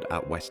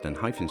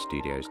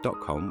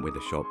 workinghoursPod@western-studios.com, with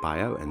a short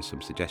bio and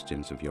some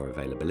suggestions of your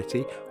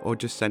availability, or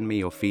just send me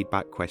your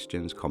feedback,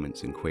 questions,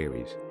 comments and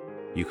queries.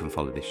 You can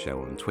follow this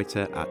show on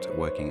Twitter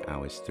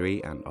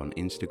 @WorkingHours3 and on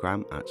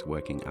Instagram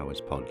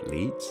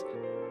 @WorkingHoursPodLeeds.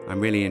 I'm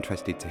really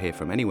interested to hear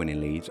from anyone in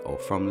Leeds or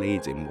from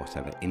Leeds in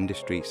whatever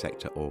industry,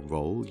 sector or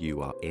role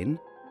you are in.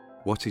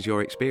 What is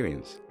your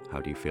experience? How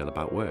do you feel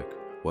about work?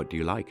 What do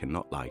you like and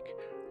not like?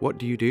 What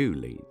do you do,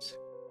 Leeds?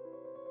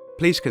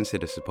 Please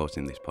consider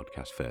supporting this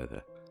podcast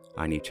further.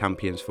 I need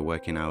champions for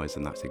Working Hours,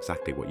 and that's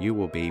exactly what you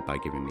will be by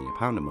giving me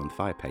 £1 a month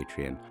via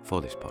Patreon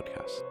for this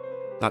podcast.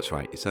 That's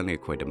right, it's only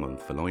 £1 a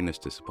month, allowing us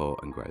to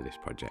support and grow this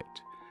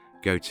project.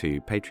 Go to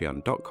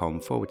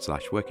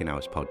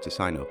patreon.com/workinghourspod to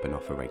sign up and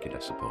offer regular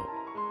support.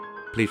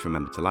 Please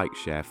remember to like,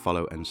 share,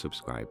 follow and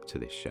subscribe to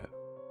this show.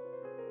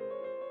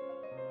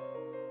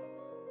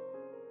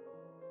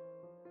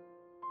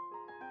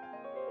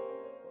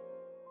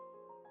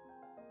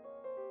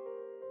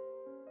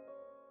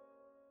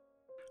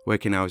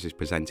 Working Hours is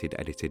presented,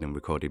 edited and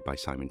recorded by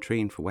Simon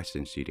Treen for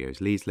Western Studios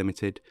Leeds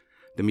Limited.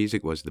 The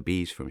music was The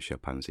Bees from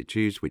Chopin's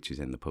Etudes, which is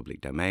in the public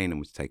domain and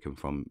was taken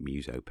from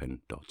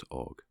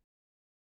museopen.org.